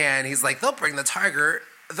 and he's like, they'll bring out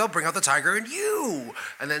the tiger in you.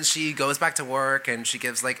 And then she goes back to work and she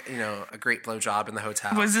gives a great blowjob in the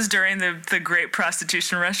hotel. Was this during the great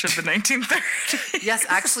prostitution rush of the 1930s? Yes,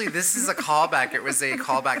 actually, this is a callback. It was a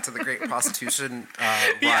callback to the great prostitution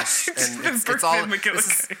rush. And it's all,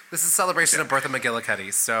 this is a celebration of Bertha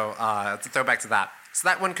McGillicuddy. So it's a throwback to that. So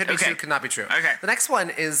that one could be true, could not be true. Okay. The next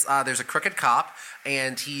one is there's a crooked cop,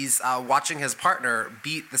 and he's watching his partner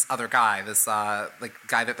beat this other guy, this guy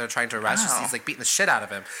that they're trying to arrest. Oh. He's beating the shit out of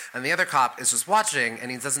him, and the other cop is just watching, and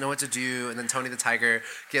he doesn't know what to do. And then Tony the Tiger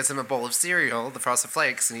gives him a bowl of cereal, the Frosted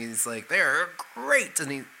Flakes, and he's like, "They're great."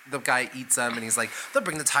 And the guy eats them, and he's like, "They'll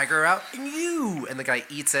bring the tiger out in you." And the guy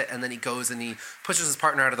eats it, and then he goes and he pushes his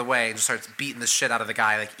partner out of the way and just starts beating the shit out of the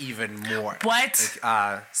guy even more. What?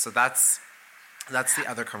 So that's the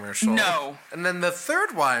other commercial. No. And then the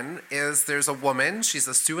third one is there's a woman. She's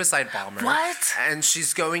a suicide bomber. What? And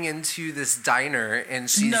she's going into this diner, and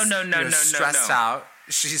she's No, stressed out.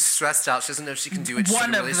 She's stressed out. She doesn't know if she can do it. She's One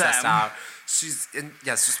of really them. stressed out.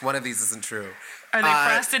 Just one of these isn't true. Are they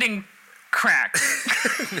frosted in crack?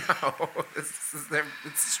 No,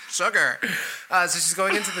 it's sugar. So she's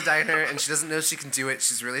going into the diner, and she doesn't know she can do it.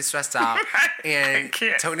 She's really stressed out. And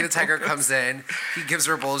Tony the Tiger comes in. He gives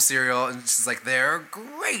her a bowl of cereal, and she's like, "They're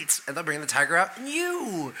great." And they'll bring the tiger out in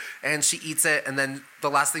you. And she eats it, and then the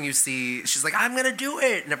last thing you see, she's like, "I'm going to do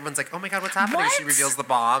it." And everyone's like, "Oh my God, what's happening?" What? She reveals the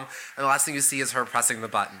bomb, and the last thing you see is her pressing the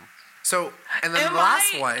button. So, and then the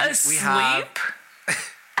last one, we have...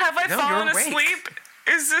 Have I No, fallen you're awake. asleep?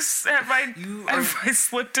 Have I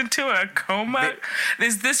slipped into a coma?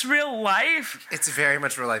 Is this real life? It's very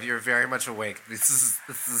much real life. You're very much awake. This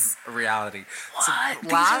is a reality. What? So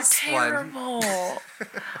These are terrible.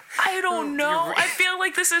 I don't know. I feel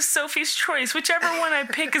like this is Sophie's choice. Whichever one I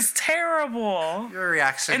pick is terrible. Your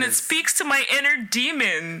reaction And it is, speaks to my inner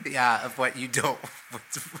demon. yeah, of what you don't.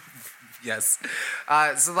 Yes.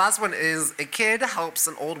 So the last one is a kid helps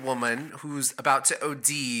an old woman who's about to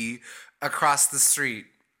OD across the street.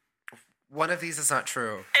 One of these is not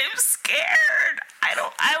true. I'm scared.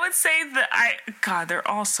 I would say that God, they're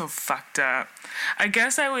all so fucked up. I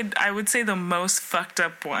guess I would say the most fucked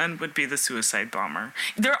up one would be the suicide bomber.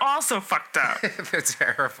 They're all so fucked up. They're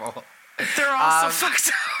terrible. They're all so fucked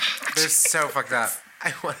up. They're so fucked up.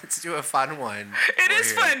 I wanted to do a fun one. It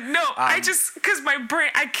is you. fun. No, because my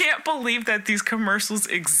brain, I can't believe that these commercials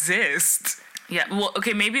exist. Yeah, well,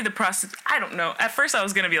 okay, maybe I don't know. At first I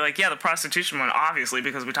was going to be like, yeah, the prostitution one, obviously,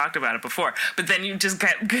 because we talked about it before. But then you just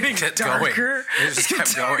kept getting darker. It just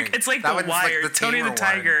kept going. It's like That The one's like Wire. the Tony the tamer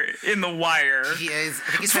Tiger in The Wire. He is.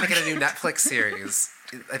 I think he's trying to get a new Netflix series.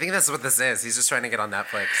 I think that's what this is. He's just trying to get on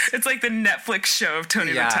Netflix. It's like the Netflix show of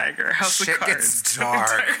Tony the Tiger. House Shit of Cards. gets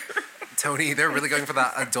dark. Tony, they're really going for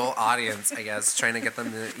that adult audience, I guess, trying to get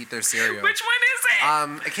them to eat their cereal. Which one is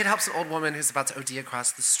it? A kid helps an old woman who's about to OD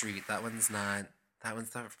across the street. That one's not. That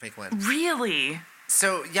one's the fake one. Really?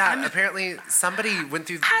 So, yeah, apparently somebody went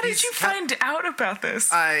through... How did you find out about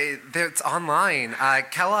this? It's online.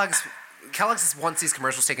 Kellogg's wants these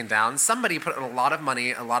commercials taken down. Somebody put in a lot of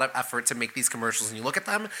money, a lot of effort to make these commercials, and you look at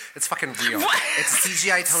them, it's fucking real. What? It's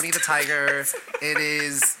CGI Tony the Tiger. It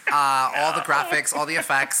is all the graphics, all the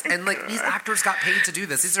effects, and these actors got paid to do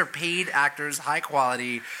this. These are paid actors, high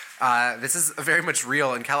quality. This is very much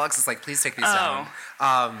real, and Kellogg's is like, please take these down.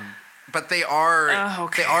 But they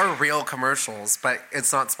are real commercials, but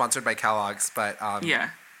it's not sponsored by Kellogg's. But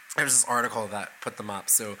yeah. There's this article that put them up,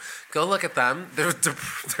 so go look at them. They're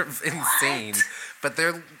insane. But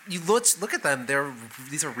you look at them.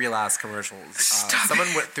 These are real ass commercials. Someone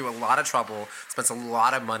went through a lot of trouble, spent a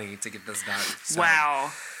lot of money to get this done. So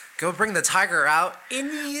wow. Go bring the tiger out in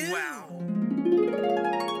you. Wow.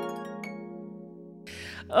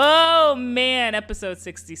 Oh man, episode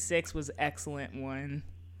 66 was excellent one.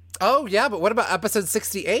 Oh yeah, but what about episode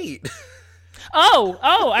 68? Oh,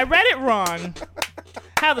 I read it wrong.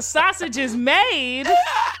 How the sausage is made.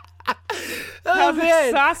 Oh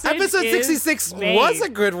man, episode 66 was a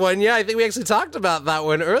good one. Yeah, I think we actually talked about that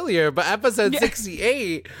one earlier. But episode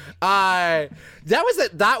 68, that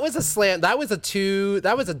was a slam. That was a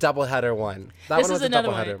doubleheader one. That one was another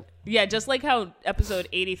a doubleheader. One. Yeah, just like how episode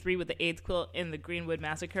 83 with the AIDS quilt in the Greenwood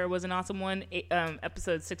Massacre was an awesome one.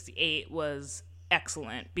 Episode 68 was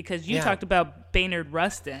excellent because you talked about Baynard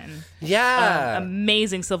Rustin. Yeah.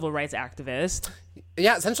 Amazing civil rights activist.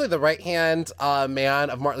 Yeah, essentially the right-hand man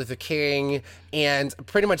of Martin Luther King, and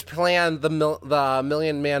pretty much planned the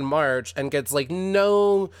Million Man March and gets like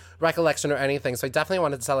no recollection or anything. So I definitely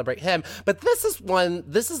wanted to celebrate him. But this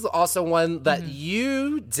is also one that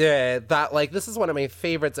you did that, like, this is one of my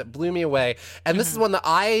favorites. It blew me away. And this is one that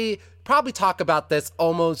I probably talk about this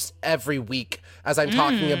almost every week as I'm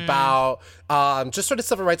talking about just sort of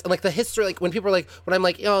civil rights and like the history. Like when people are like, when I'm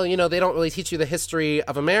like, oh, you know, they don't really teach you the history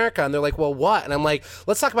of America, and they're like, well, what? And I'm like,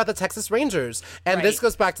 let's talk about the Texas Rangers. And this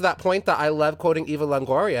goes back to that point that I love quoting Eva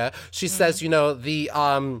Longoria. She says, you know,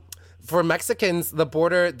 for Mexicans, the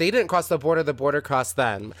border, they didn't cross the border crossed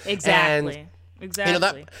them. Exactly. Exactly. You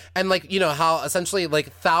know, and like, you know, how essentially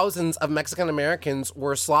like thousands of Mexican Americans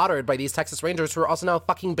were slaughtered by these Texas Rangers, who are also now a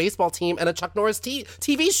fucking baseball team and a Chuck Norris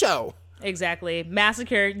TV show. Exactly.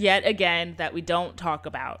 Massacre, yet again, that we don't talk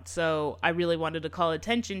about. So I really wanted to call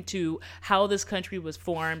attention to how this country was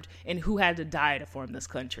formed and who had to die to form this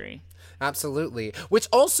country. Absolutely. Which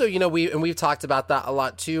also, you know, we've talked about that a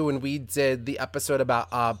lot too when we did the episode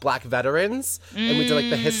about Black veterans. And we did like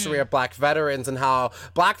the history of Black veterans and how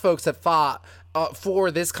Black folks have fought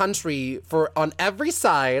for this country, for on every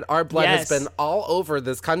side. Our blood has been all over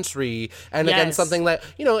this country, and again, something that,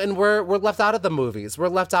 you know, and we're left out of the movies. We're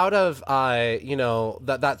left out of you know,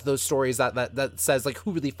 that those stories that says like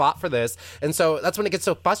who really fought for this. And so that's when it gets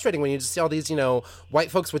so frustrating when you just see all these, you know,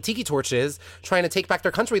 white folks with tiki torches trying to take back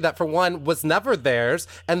their country that for one was never theirs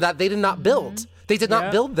and that they did not build. They did not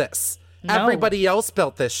build this. No. Everybody else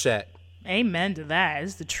built this shit. Amen to that.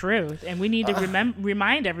 It's the truth. And we need to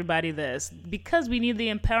remind everybody this because we need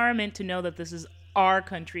the empowerment to know that this is our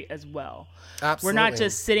country as well. Absolutely. We're not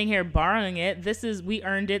just sitting here borrowing it. We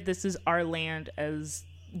earned it. This is our land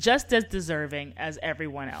just as deserving as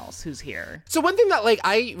everyone else who's here. So one thing that, like,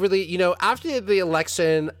 I really, you know, after the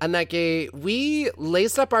election, Aneke, we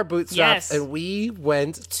laced up our bootstraps and we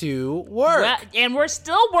went to work. Well, and we're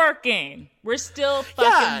still working. We're still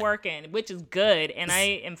fucking working, which is good. And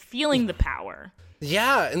I am feeling the power.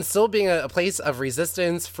 Yeah, and still being a place of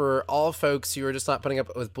resistance for all folks who are just not putting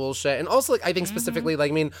up with bullshit. And also, like, I think specifically,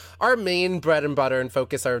 like, I mean, our main bread and butter and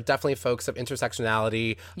focus are definitely folks of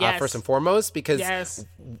intersectionality, first and foremost, because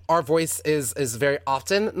our voice is very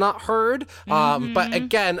often not heard. But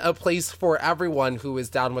again, a place for everyone who is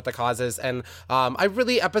down with the causes. And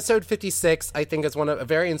episode 56, I think, is a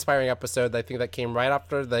very inspiring episode. I think that came right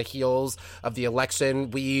after the heels of the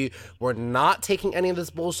election. We were not taking any of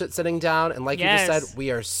this bullshit sitting down. And like you just said,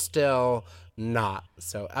 we are still not.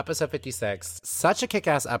 So episode 56, such a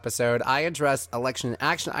kick-ass episode. I addressed election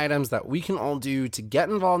action items that we can all do to get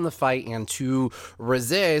involved in the fight and to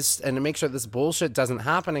resist and to make sure this bullshit doesn't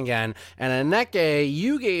happen again. And Aneke,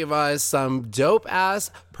 you gave us some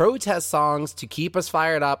dope-ass protest songs to keep us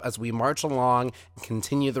fired up as we march along and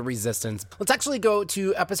continue the resistance. Let's actually go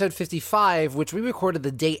to episode 55, which we recorded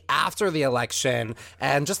the day after the election,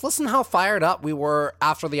 and just listen how fired up we were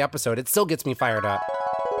after the episode. It still gets me fired up.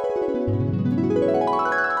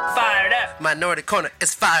 Fired up. Minority Corner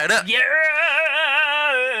is fired up. Yeah.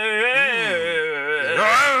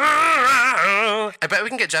 I bet we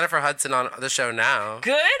can get Jennifer Hudson on the show now.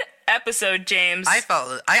 Good episode, James.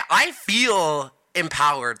 I feel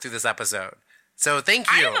empowered through this episode. So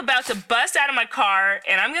thank you. I am about to bust out of my car,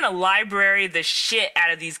 and I'm going to library the shit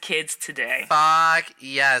out of these kids today. Fuck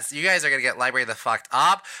yes. You guys are going to get library the fucked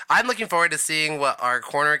up. I'm looking forward to seeing what our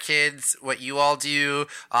corner kids, what you all do.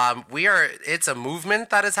 It's a movement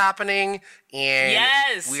that is happening, and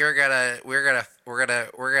we're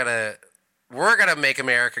gonna make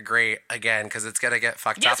America great again because it's gonna get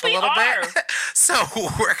fucked up a little bit. So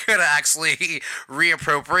we're gonna actually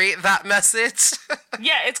reappropriate that message.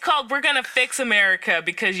 Yeah, it's called "We're Gonna Fix America"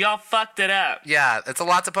 because y'all fucked it up. Yeah, it's a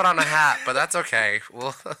lot to put on a hat, but that's okay.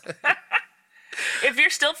 If you're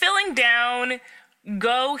still feeling down,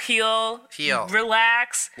 go heal,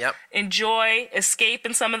 relax, enjoy, escape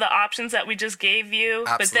in some of the options that we just gave you.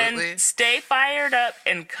 Absolutely. But then stay fired up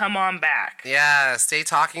and come on back. Yeah, stay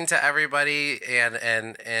talking to everybody,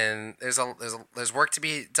 and there's work to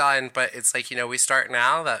be done, but it's like, we start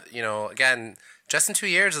now that, again, just in 2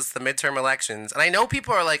 years, it's the midterm elections. And I know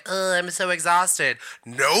people are like, I'm so exhausted.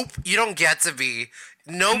 Nope, you don't get to be.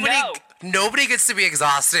 Nobody gets to be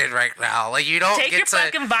exhausted right now. Like, you don't take get your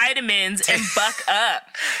fucking vitamins and buck up.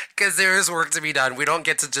 Because there is work to be done. We don't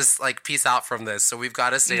get to just like peace out from this. So we've got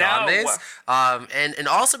to stay on this. And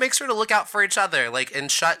also make sure to look out for each other, like,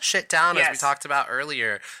 and shut shit down as we talked about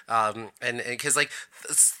earlier. And because we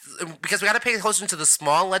got to pay attention to the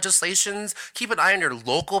small legislations. Keep an eye on your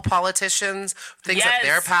local politicians, things that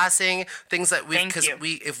they're passing, things that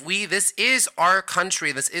this is our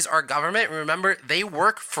country, this is our government. Remember, they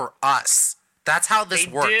work for us. That's how this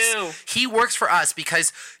works. He works for us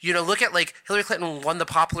because, look at like Hillary Clinton won the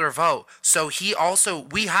popular vote. So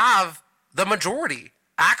we have the majority,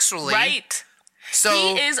 actually. Right. So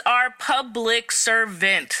he is our public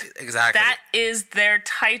servant. Exactly. That is their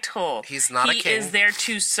title. He's not a king. He is there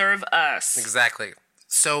to serve us. Exactly.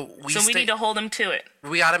 So we need to hold him to it.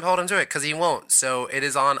 We got to hold him to it because he won't. So it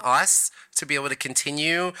is on us to be able to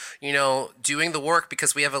continue, doing the work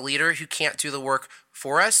because we have a leader who can't do the work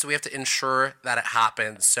for us. So we have to ensure that it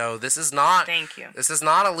happens. So this is not. Thank you. This is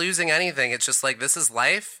not a losing anything. It's just like, this is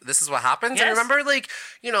life. This is what happens. Yes. And remember, like,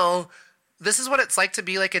 this is what it's like to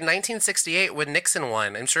be like in 1968 when Nixon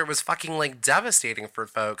won. I'm sure it was fucking like devastating for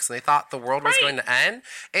folks. And they thought the world was going to end.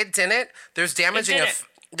 It didn't. There's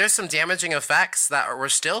there's some damaging effects that we're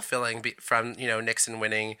still feeling from, Nixon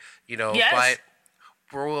winning, but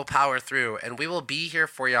we'll power through and we will be here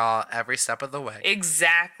for y'all every step of the way.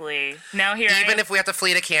 Exactly. Now even if we have to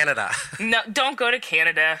flee to Canada. No, don't go to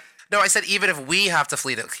Canada. No, I said even if we have to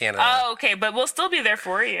flee to Canada. Oh, okay, but we'll still be there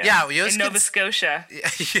for you. Yeah, in Nova Scotia.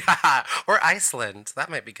 Yeah, or Iceland. That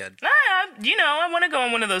might be good. I want to go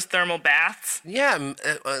in one of those thermal baths. Yeah,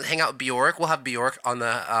 hang out with Bjork. We'll have Bjork on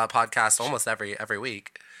the podcast almost every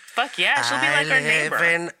week. Fuck yeah, she'll be like our neighbor. I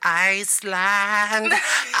live in Iceland.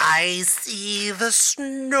 I see the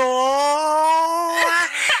snow.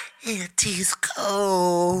 It is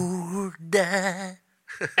cold.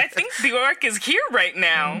 I think Bjork is here right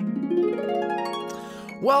now.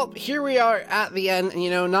 Well, here we are at the end.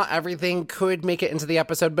 Not everything could make it into the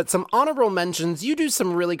episode, but some honorable mentions. You do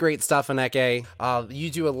some really great stuff, Aneke.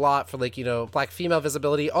 You do a lot for Black female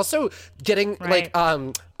visibility. Also, getting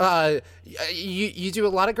you do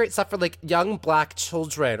a lot of great stuff for young Black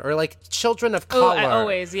children or children of color. Oh,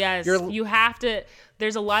 always, yes. You have to.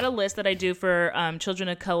 There's a lot of lists that I do for children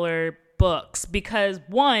of color books because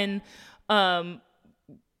one.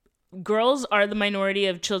 Girls are the minority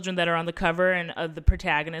of children that are on the cover and of the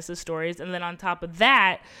protagonists of stories. And then on top of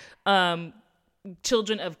that,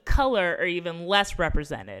 children of color are even less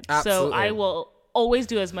represented. Absolutely. So I will always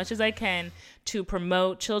do as much as I can to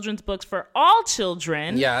promote children's books for all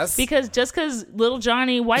children. Yes. Because just because little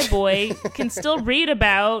Johnny, white boy, can still read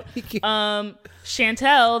about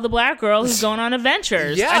Chantel, the Black girl who's going on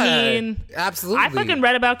adventures. Yeah, I mean, absolutely. I fucking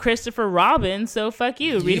read about Christopher Robin, so fuck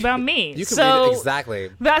you. Read about me. You can read it,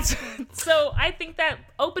 exactly. So I think that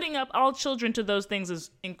opening up all children to those things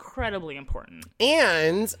is incredibly important.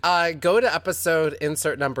 And go to episode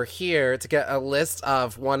insert number here to get a list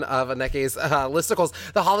of one of Aneke's listicles.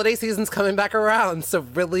 The holiday season's coming back around, so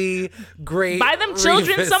really great. Buy them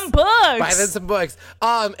children some books. Buy them some books.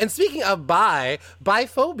 And speaking of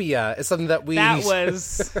biphobia is something that we... That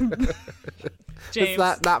was... James. Is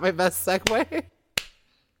that not my best segue?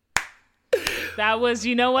 That was,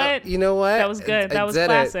 you know what? That was good. That was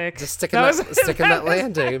classic. Just sticking that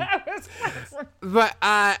landing. But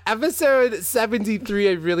episode 73,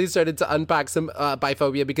 I really started to unpack some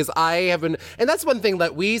biphobia because I have been, and that's one thing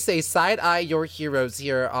that we say, side-eye your heroes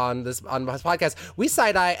here on this podcast. We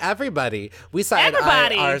side-eye everybody. We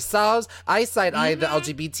side-eye ourselves. I side-eye the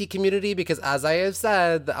LGBT community because, as I have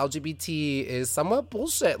said, the LGBT is somewhat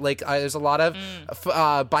bullshit. There's a lot of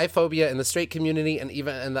biphobia in the straight community and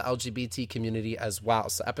even in the LGBT community as well.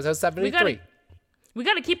 So episode 73. We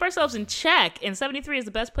got to keep ourselves in check, and 73 is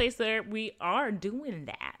the best place that we are doing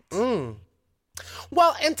that.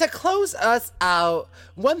 Well, and to close us out,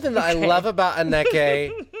 one thing that I love about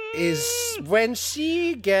Aneke is when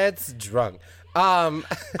she gets drunk.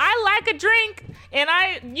 I like a drink,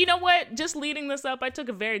 and you know what? Just leading this up, I took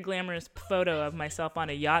a very glamorous photo of myself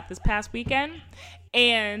on a yacht this past weekend,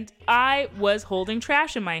 and I was holding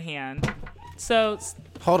trash in my hand. So...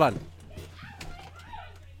 Hold on.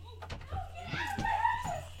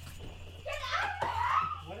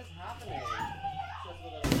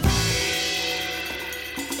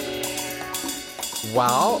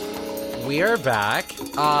 Well, we are back.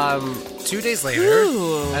 2 days later,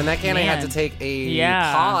 and Nikki and I had to take a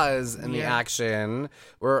pause in the action.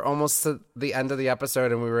 We're almost to the end of the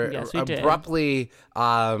episode, and we were abruptly.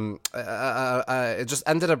 It just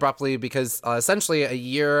ended abruptly because essentially a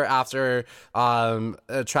year after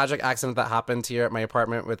a tragic accident that happened here at my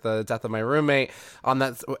apartment with the death of my roommate,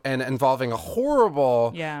 and involving a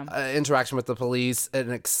horrible interaction with the police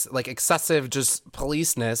and excessive just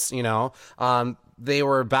policeness, they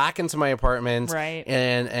were back into my apartment, right?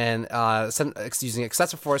 And using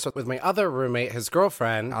excessive force with my other roommate, his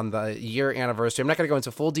girlfriend, on the year anniversary. I'm not going to go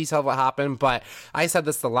into full detail of what happened, but I said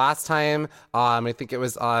this the last time. I think it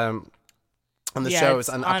was on the show. It was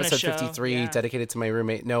on episode 53, dedicated to my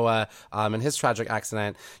roommate Noah and his tragic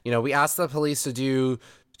accident. We asked the police to do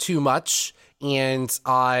too much. And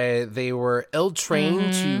they were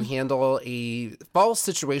ill-trained to handle a false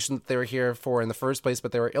situation that they were here for in the first place,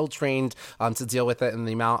 but they were ill-trained to deal with it in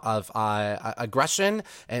the amount of aggression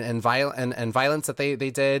and violence that they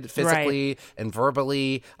did physically and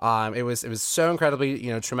verbally. It was so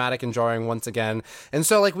incredibly traumatic and jarring once again. And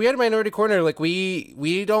so we had Minority Corner,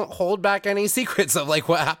 we don't hold back any secrets of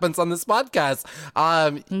what happens on this podcast.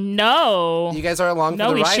 No, you guys are along for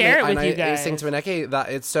the ride. We share it with you guys. I was saying to Maneke that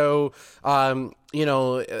it's so.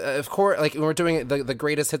 Of course, when we're doing the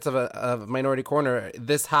greatest hits of Minority Corner,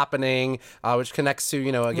 this happening, which connects to,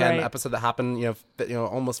 an episode that happened,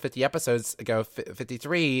 almost 50 episodes ago,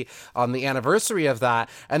 53, on the anniversary of that.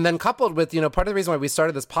 And then coupled with, part of the reason why we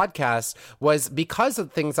started this podcast was because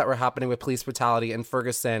of things that were happening with police brutality in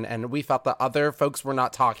Ferguson. And we felt that other folks were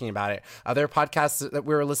not talking about it. Other podcasts that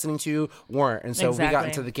we were listening to weren't. And so we got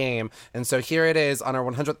into the game. And so here it is on our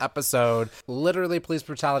 100th episode, literally police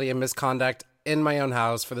brutality and misconduct in my own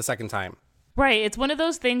house for the second time. Right. It's one of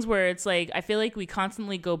those things where it's I feel like we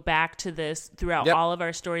constantly go back to this throughout all of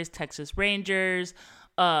our stories. Texas Rangers.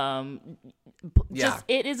 Just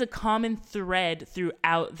it is a common thread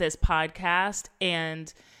throughout this podcast.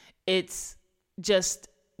 And it's just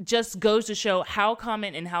goes to show how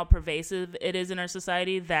common and how pervasive it is in our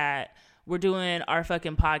society that we're doing our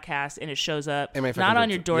fucking podcast and it shows up not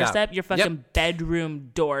on your doorstep, your fucking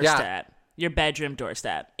bedroom doorstep. Your bedroom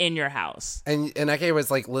doorstep in your house. And Eke was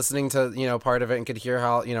listening to, part of it and could hear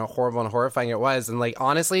how, horrible and horrifying it was. And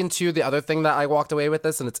honestly, and too, the other thing that I walked away with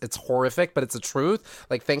this, and it's horrific, but it's the truth.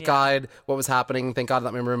 Thank God what was happening. Thank God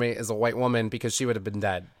that my roommate is a white woman because she would have been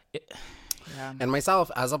dead. And myself,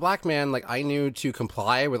 as a black man, I knew to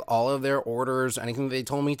comply with all of their orders, anything they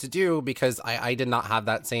told me to do, because I did not have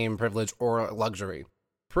that same privilege or luxury.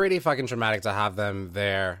 Pretty fucking traumatic to have them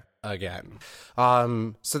there again.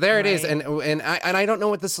 So there it is. And I don't know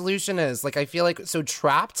what the solution is. I feel so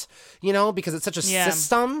trapped, because it's such a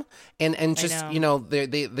system and just,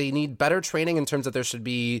 they need better training in terms of there should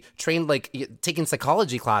be trained, taking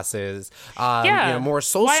psychology classes, more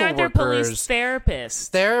social Why aren't there workers. Police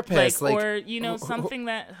therapists, or, something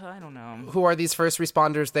that, I don't know. Who are these first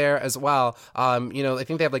responders there as well? I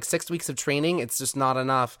think they have 6 weeks of training. It's just not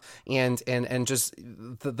enough. And just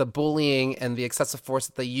the bullying and the excessive force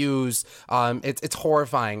that they use, it's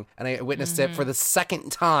horrifying, and I witnessed it for the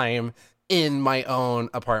second time in my own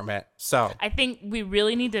apartment. So I think we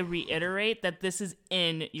really need to reiterate that this is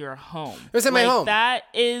in your home. It was in my home. That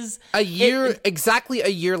is exactly a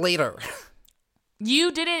year later.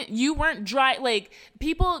 You weren't dry.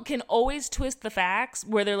 People can always twist the facts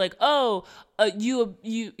where they're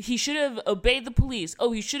he should have obeyed the police.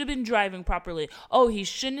 Oh, he should have been driving properly. Oh, he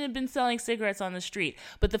shouldn't have been selling cigarettes on the street.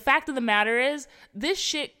 But the fact of the matter is, this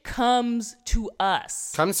shit comes to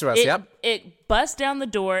us. Yep. It busts down the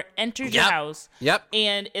door, enters your house. Yep.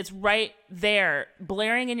 And it's right there,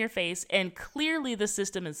 blaring in your face. And clearly the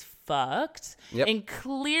system is fucked. Yep. And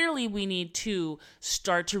clearly we need to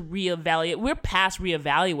start to reevaluate. We're past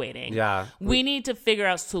reevaluating. Yeah. We need to figure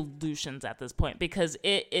out solutions at this point because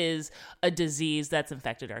it is a disease that's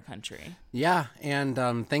infected our country. Yeah, and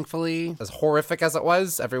thankfully, as horrific as it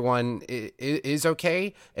was, everyone is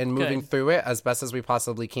okay and moving through it as best as we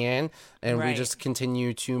possibly can, and we just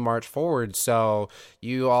continue to march forward. So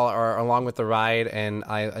you all are along with the ride, and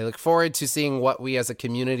I look forward to seeing what we as a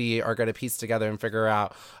community are going to piece together and figure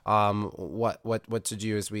out what to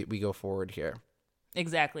do as we go forward here.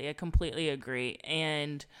 Exactly, I completely agree,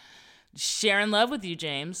 and sharing love with you,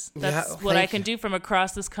 James. That's what I can do from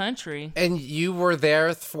across this country. And you were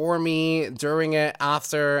there for me during it,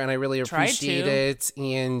 after, and I really appreciate it.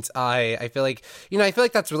 And I feel like,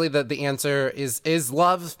 that's really the answer is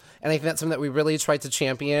love. And I think that's something that we really tried to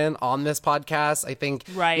champion on this podcast. I think,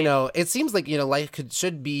 it seems like, life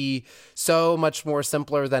should be so much more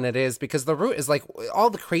simpler than it is, because the root is like all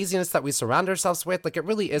the craziness that we surround ourselves with. Like, it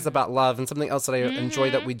really is about love. And something else that I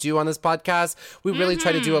enjoy that we do on this podcast, we really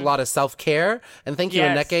try to do a lot of self-care. And thank you,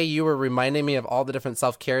 Aneke. You were reminding me of all the different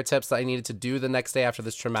self-care tips that I needed to do the next day after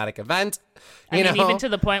this traumatic event. I mean, even to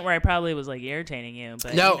the point where I probably was like irritating you,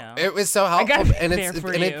 but it was so helpful.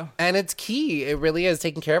 And it's key. It really is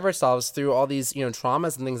taking care of ourselves through all these,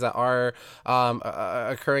 traumas and things that are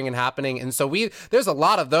occurring and happening. And so there's a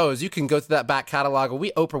lot of those. You can go through that back catalog.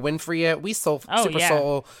 We Oprah Winfrey it. We Super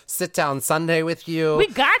Soul Sit Down Sunday with you. We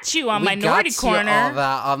got you on Minority Corner. All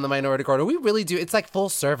that on the Minority Corner. We really do. It's like full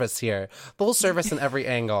service here. Full service in every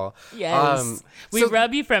angle. Yes. We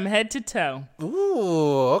rub you from head to toe.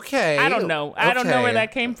 Ooh, okay. I don't know. I don't know where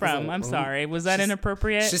that came from. I'm sorry. Was that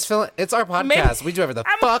inappropriate? She's feeling. It's our podcast. Maybe. We do whatever the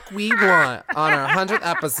fuck we want on our 100th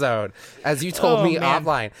episode, as you told me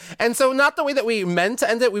offline. And so, not the way that we meant to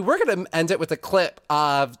end it. We were going to end it with a clip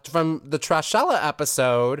from the Trashella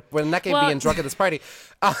episode when Aneke being drunk at this party.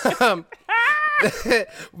 That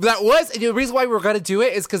was, and the reason why we were going to do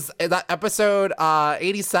it is because that episode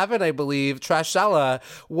 87, I believe, Trashella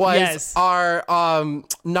was our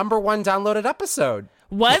number one downloaded episode.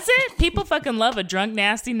 Was it? People fucking love a drunk,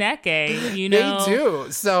 nasty Neke, They do.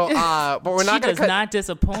 So, but we're not going to not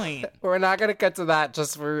disappoint. We're not going to cut to that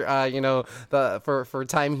just for, for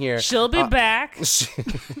time here. She'll be back.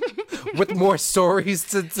 With more stories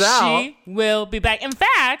to tell. She will be back. In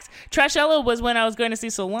fact, Trashella was when I was going to see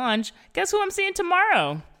Solange. Guess who I'm seeing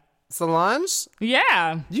tomorrow? Solange?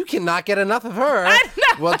 Yeah. You cannot get enough of her.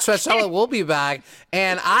 Well, Trashella will be back.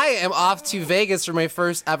 And I am off to Vegas for my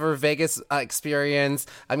first ever Vegas experience.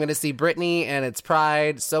 I'm going to see Britney and it's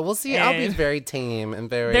Pride. So we'll see. I'll be very tame and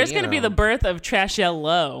very, there's going to be the birth of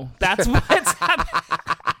Trashella. That's what's happening.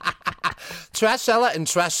 Trashella and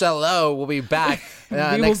Trashello will be back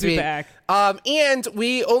next week. Back. And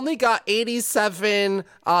we only got 87.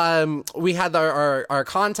 We had our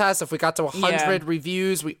contest. If we got to 100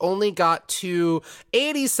 reviews, we only got to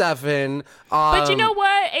 87. But you know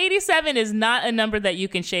what? 87 is not a number that you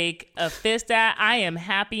can shake a fist at. I am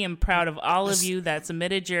happy and proud of all of you that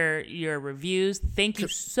submitted your reviews. Thank you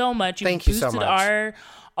so much. Thank you so much.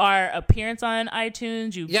 Our appearance on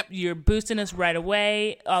iTunes, you're boosting us right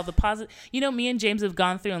away. All the positive, me and James have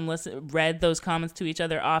gone through and read those comments to each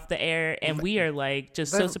other off the air, and we are like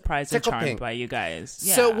just so surprised and charmed by you guys.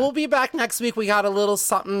 Yeah. So we'll be back next week. We got a little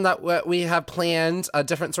something that we have planned, a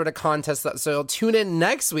different sort of contest. So tune in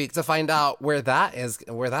next week to find out where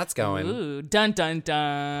that's going. Ooh, dun dun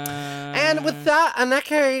dun. And with that,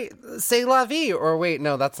 Aneke, c'est la vie. Or wait,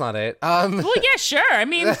 no, that's not it. Well, yeah, sure. I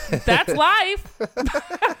mean, that's life.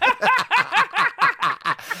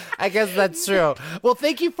 I guess that's true. Well,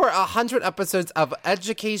 thank you for 100 episodes of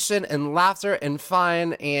education and laughter and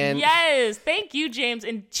fun. And yes, thank you, James.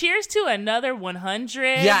 And cheers to another 100.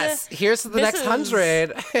 Yes, here's to the next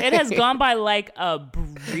 100. It has gone by like a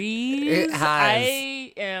breeze. It has.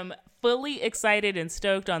 I am fully excited and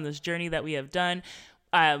stoked on this journey that we have done.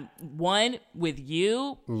 One, with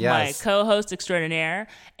you, my co-host extraordinaire,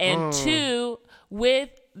 and two, with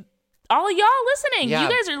all of y'all listening. You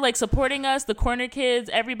guys are like supporting us, the Corner Kids,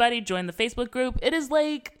 everybody join the Facebook group. It is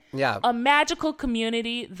like a magical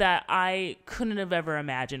community that I couldn't have ever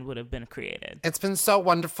imagined would have been created. It's been so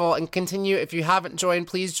wonderful. And continue, if you haven't joined,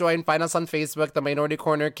 please join. Find us on Facebook, the Minority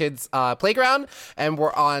Corner Kids Playground. And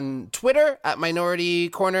we're on Twitter at Minority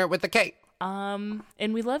Corner with a K. And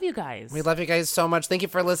we love you guys. We love you guys so much. Thank you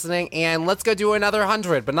for listening. And let's go do another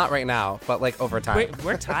 100, but not right now, but like over time.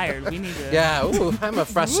 We're tired. We need to. Yeah. Ooh, I'm a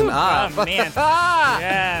freshen up. Oh, man.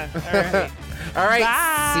 Yeah. All right. All right.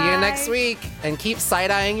 Bye. See you next week. And keep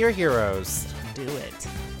side-eyeing your heroes. Do it.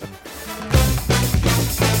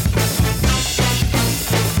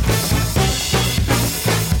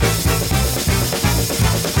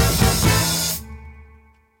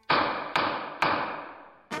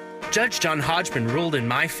 Judge John Hodgman ruled in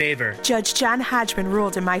my favor. Judge John Hodgman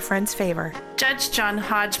ruled in my friend's favor. Judge John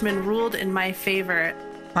Hodgman ruled in my favor.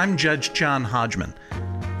 I'm Judge John Hodgman.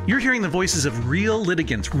 You're hearing the voices of real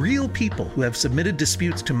litigants, real people who have submitted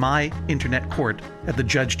disputes to my internet court at the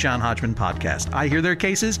Judge John Hodgman podcast. I hear their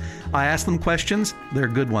cases, I ask them questions, they're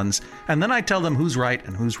good ones, and then I tell them who's right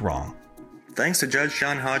and who's wrong. Thanks to Judge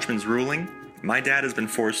John Hodgman's ruling, My dad has been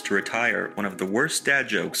forced to retire one of the worst dad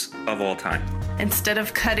jokes of all time. Instead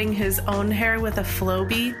of cutting his own hair with a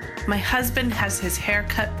Flowbee, my husband has his hair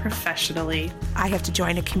cut professionally. I have to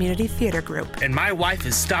join a community theater group. And my wife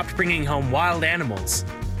has stopped bringing home wild animals.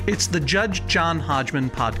 It's the Judge John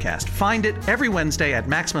Hodgman podcast. Find it every Wednesday at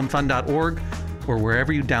MaximumFun.org or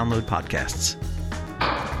wherever you download podcasts.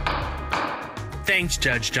 Thanks,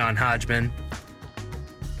 Judge John Hodgman.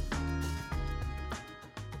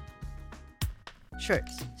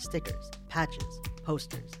 Shirts, stickers, patches,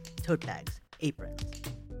 posters, tote bags, aprons.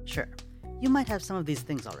 Sure, you might have some of these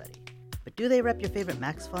things already, but do they rep your favorite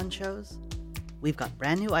Max Fun shows? We've got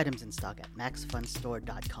brand new items in stock at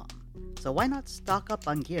MaxFunStore.com, so why not stock up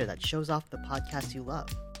on gear that shows off the podcasts you love?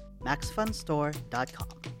 MaxFunStore.com.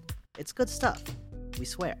 It's good stuff, we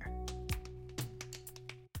swear.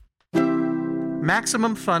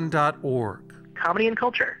 MaximumFun.org. Comedy and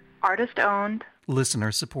culture. Artist owned.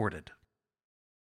 Listener supported.